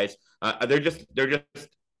underrated guys. They're just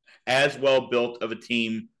as well built of a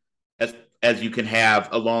team as you can have,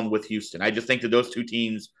 along with Houston. I just think that those two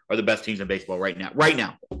teams are the best teams in baseball right now. Right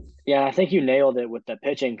now. Yeah, I think you nailed it with the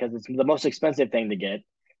pitching because it's the most expensive thing to get.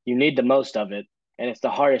 You need the most of it, and it's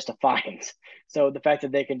the hardest to find. So the fact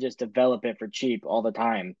that they can just develop it for cheap all the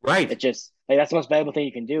time, right? It's just like that's the most valuable thing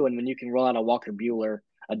you can do. And when you can roll out a Walker Buehler,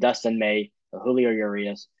 a Dustin May, a Julio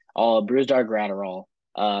Urias, all a Brusdar Graterol,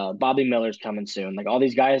 Bobby Miller's coming soon. Like all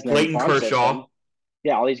these guys, in Clayton Kershaw. System,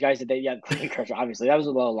 yeah, all these guys Clayton Kershaw. Obviously, that was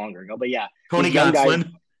a little longer ago, but yeah, Tony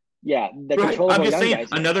Gonsolin. Yeah, the right. controllable I'm just young saying, guys.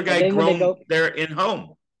 another guy grown there in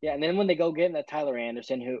home. Yeah, and then when they go get that Tyler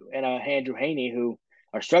Anderson and Andrew Haney who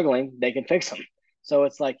are struggling, they can fix them. So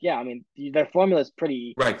it's like, yeah, I mean, their formula is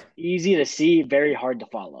pretty easy to see, very hard to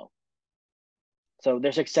follow. So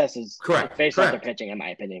their success is based off their pitching, in my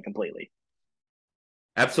opinion, completely.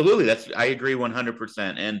 Absolutely. I agree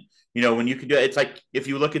 100%. And, when you can do it, it's like if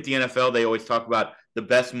you look at the NFL, they always talk about the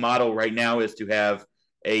best model right now is to have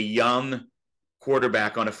a young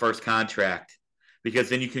quarterback on a first contract, because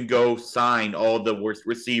then you can go sign all the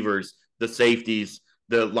receivers, the safeties,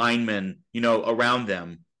 the linemen, around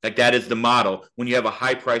them. Like that is the model. When you have a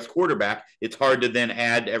high-priced quarterback, it's hard to then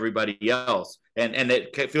add everybody else. And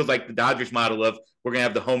it feels like the Dodgers model of we're going to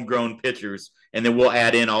have the homegrown pitchers, and then we'll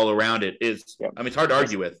add in all around it is, I mean, it's hard to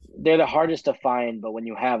argue with. They're the hardest to find, but when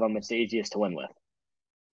you have them, it's the easiest to win with.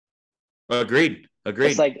 Agreed.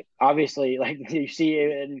 It's like, obviously, like you see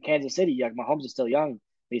in Kansas City, like Mahomes is still young.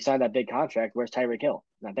 He signed that big contract. Where's Tyreek Hill?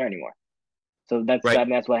 Not there anymore. So that's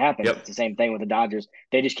what happens. Yep. It's the same thing with the Dodgers.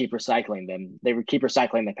 They just keep recycling them. They keep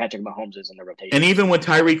recycling the Patrick Mahomes in the rotation. And even when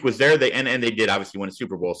Tyreek was there, they did obviously win a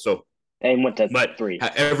Super Bowl. So they went to 3.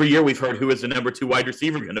 Every year we've heard who is the number 2 wide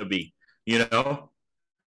receiver going to be. Yeah,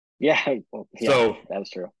 well, so that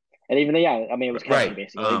was true. And even I mean, it was Kelsey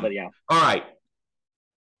basically, but yeah. All right,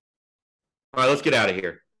 let's get out of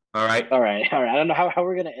here. All right. I don't know how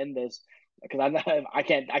we're gonna end this because I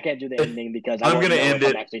can't do the ending because I'm gonna end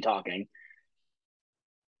it. I'm actually talking.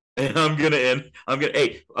 I'm gonna end.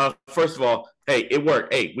 Hey, first of all, hey, it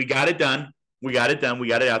worked. Hey, we got it done. We got it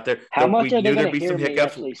out there. How much are they gonna hear be some me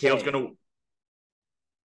hiccups. actually Kale's say? gonna.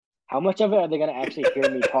 How much of it are they gonna actually hear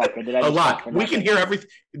me talk, or did I? A lot. We can hear everything.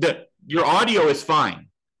 Your audio is fine.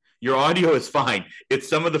 It's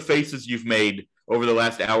some of the faces you've made over the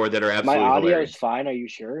last hour that are absolutely My audio hilarious. is fine. Are you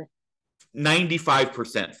sure?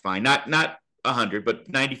 95% fine. Not 100, but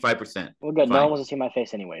 95%. Well, good. Fine. No one wants to see my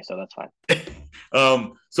face anyway, so that's fine.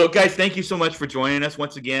 So, guys, thank you so much for joining us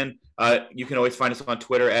once again. You can always find us on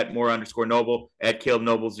Twitter at @more_noble, at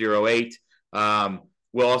CalebNoble08.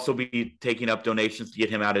 We'll also be taking up donations to get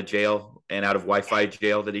him out of jail and out of Wi-Fi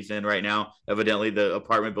jail that he's in right now. Evidently, the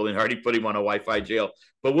apartment building already put him on a Wi-Fi jail.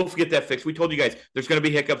 But we'll get that fixed. We told you guys there's going to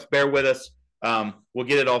be hiccups. Bear with us. We'll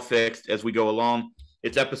get it all fixed as we go along.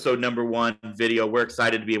 It's episode number 1 video. We're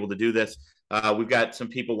excited to be able to do this. We've got some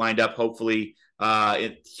people lined up, hopefully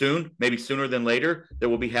soon, maybe sooner than later, that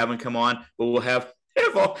we'll be having come on. But we'll have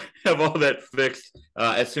all that fixed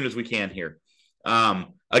as soon as we can here.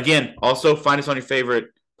 Again, also find us on your favorite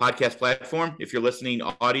podcast platform. If you're listening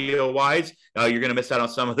audio-wise, you're going to miss out on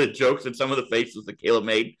some of the jokes and some of the faces that Caleb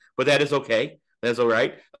made, but that is okay. That's all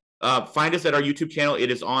right. Find us at our YouTube channel. It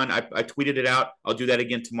is on. I tweeted it out. I'll do that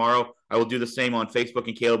again tomorrow. I will do the same on Facebook,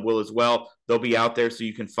 and Caleb will as well. They'll be out there so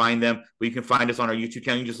you can find them. But you can find us on our YouTube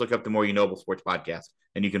channel. You just look up the More You Noble Sports Podcast,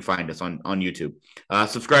 and you can find us on YouTube.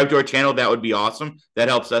 Subscribe to our channel. That would be awesome. That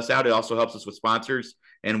helps us out. It also helps us with sponsors,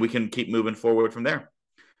 and we can keep moving forward from there.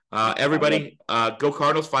 Everybody, go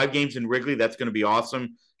Cardinals. 5 games in Wrigley. That's going to be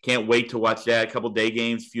awesome. Can't wait to watch that. A couple day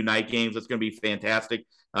games, a few night games. That's going to be fantastic.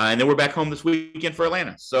 And then we're back home this weekend for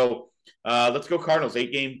Atlanta. So let's go Cardinals.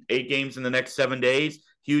 8 games in the next 7 days.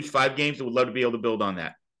 Huge 5 games. We'd love to be able to build on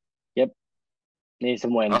that. Need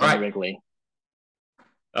some wins All right. in Wrigley.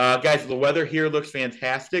 Guys, the weather here looks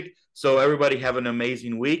fantastic. So everybody have an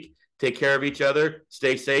amazing week. Take care of each other.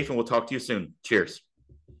 Stay safe, and we'll talk to you soon. Cheers.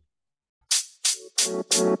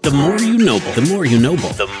 The more you know, the more you know.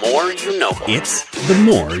 The more you know. It's The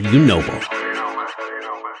More You Know.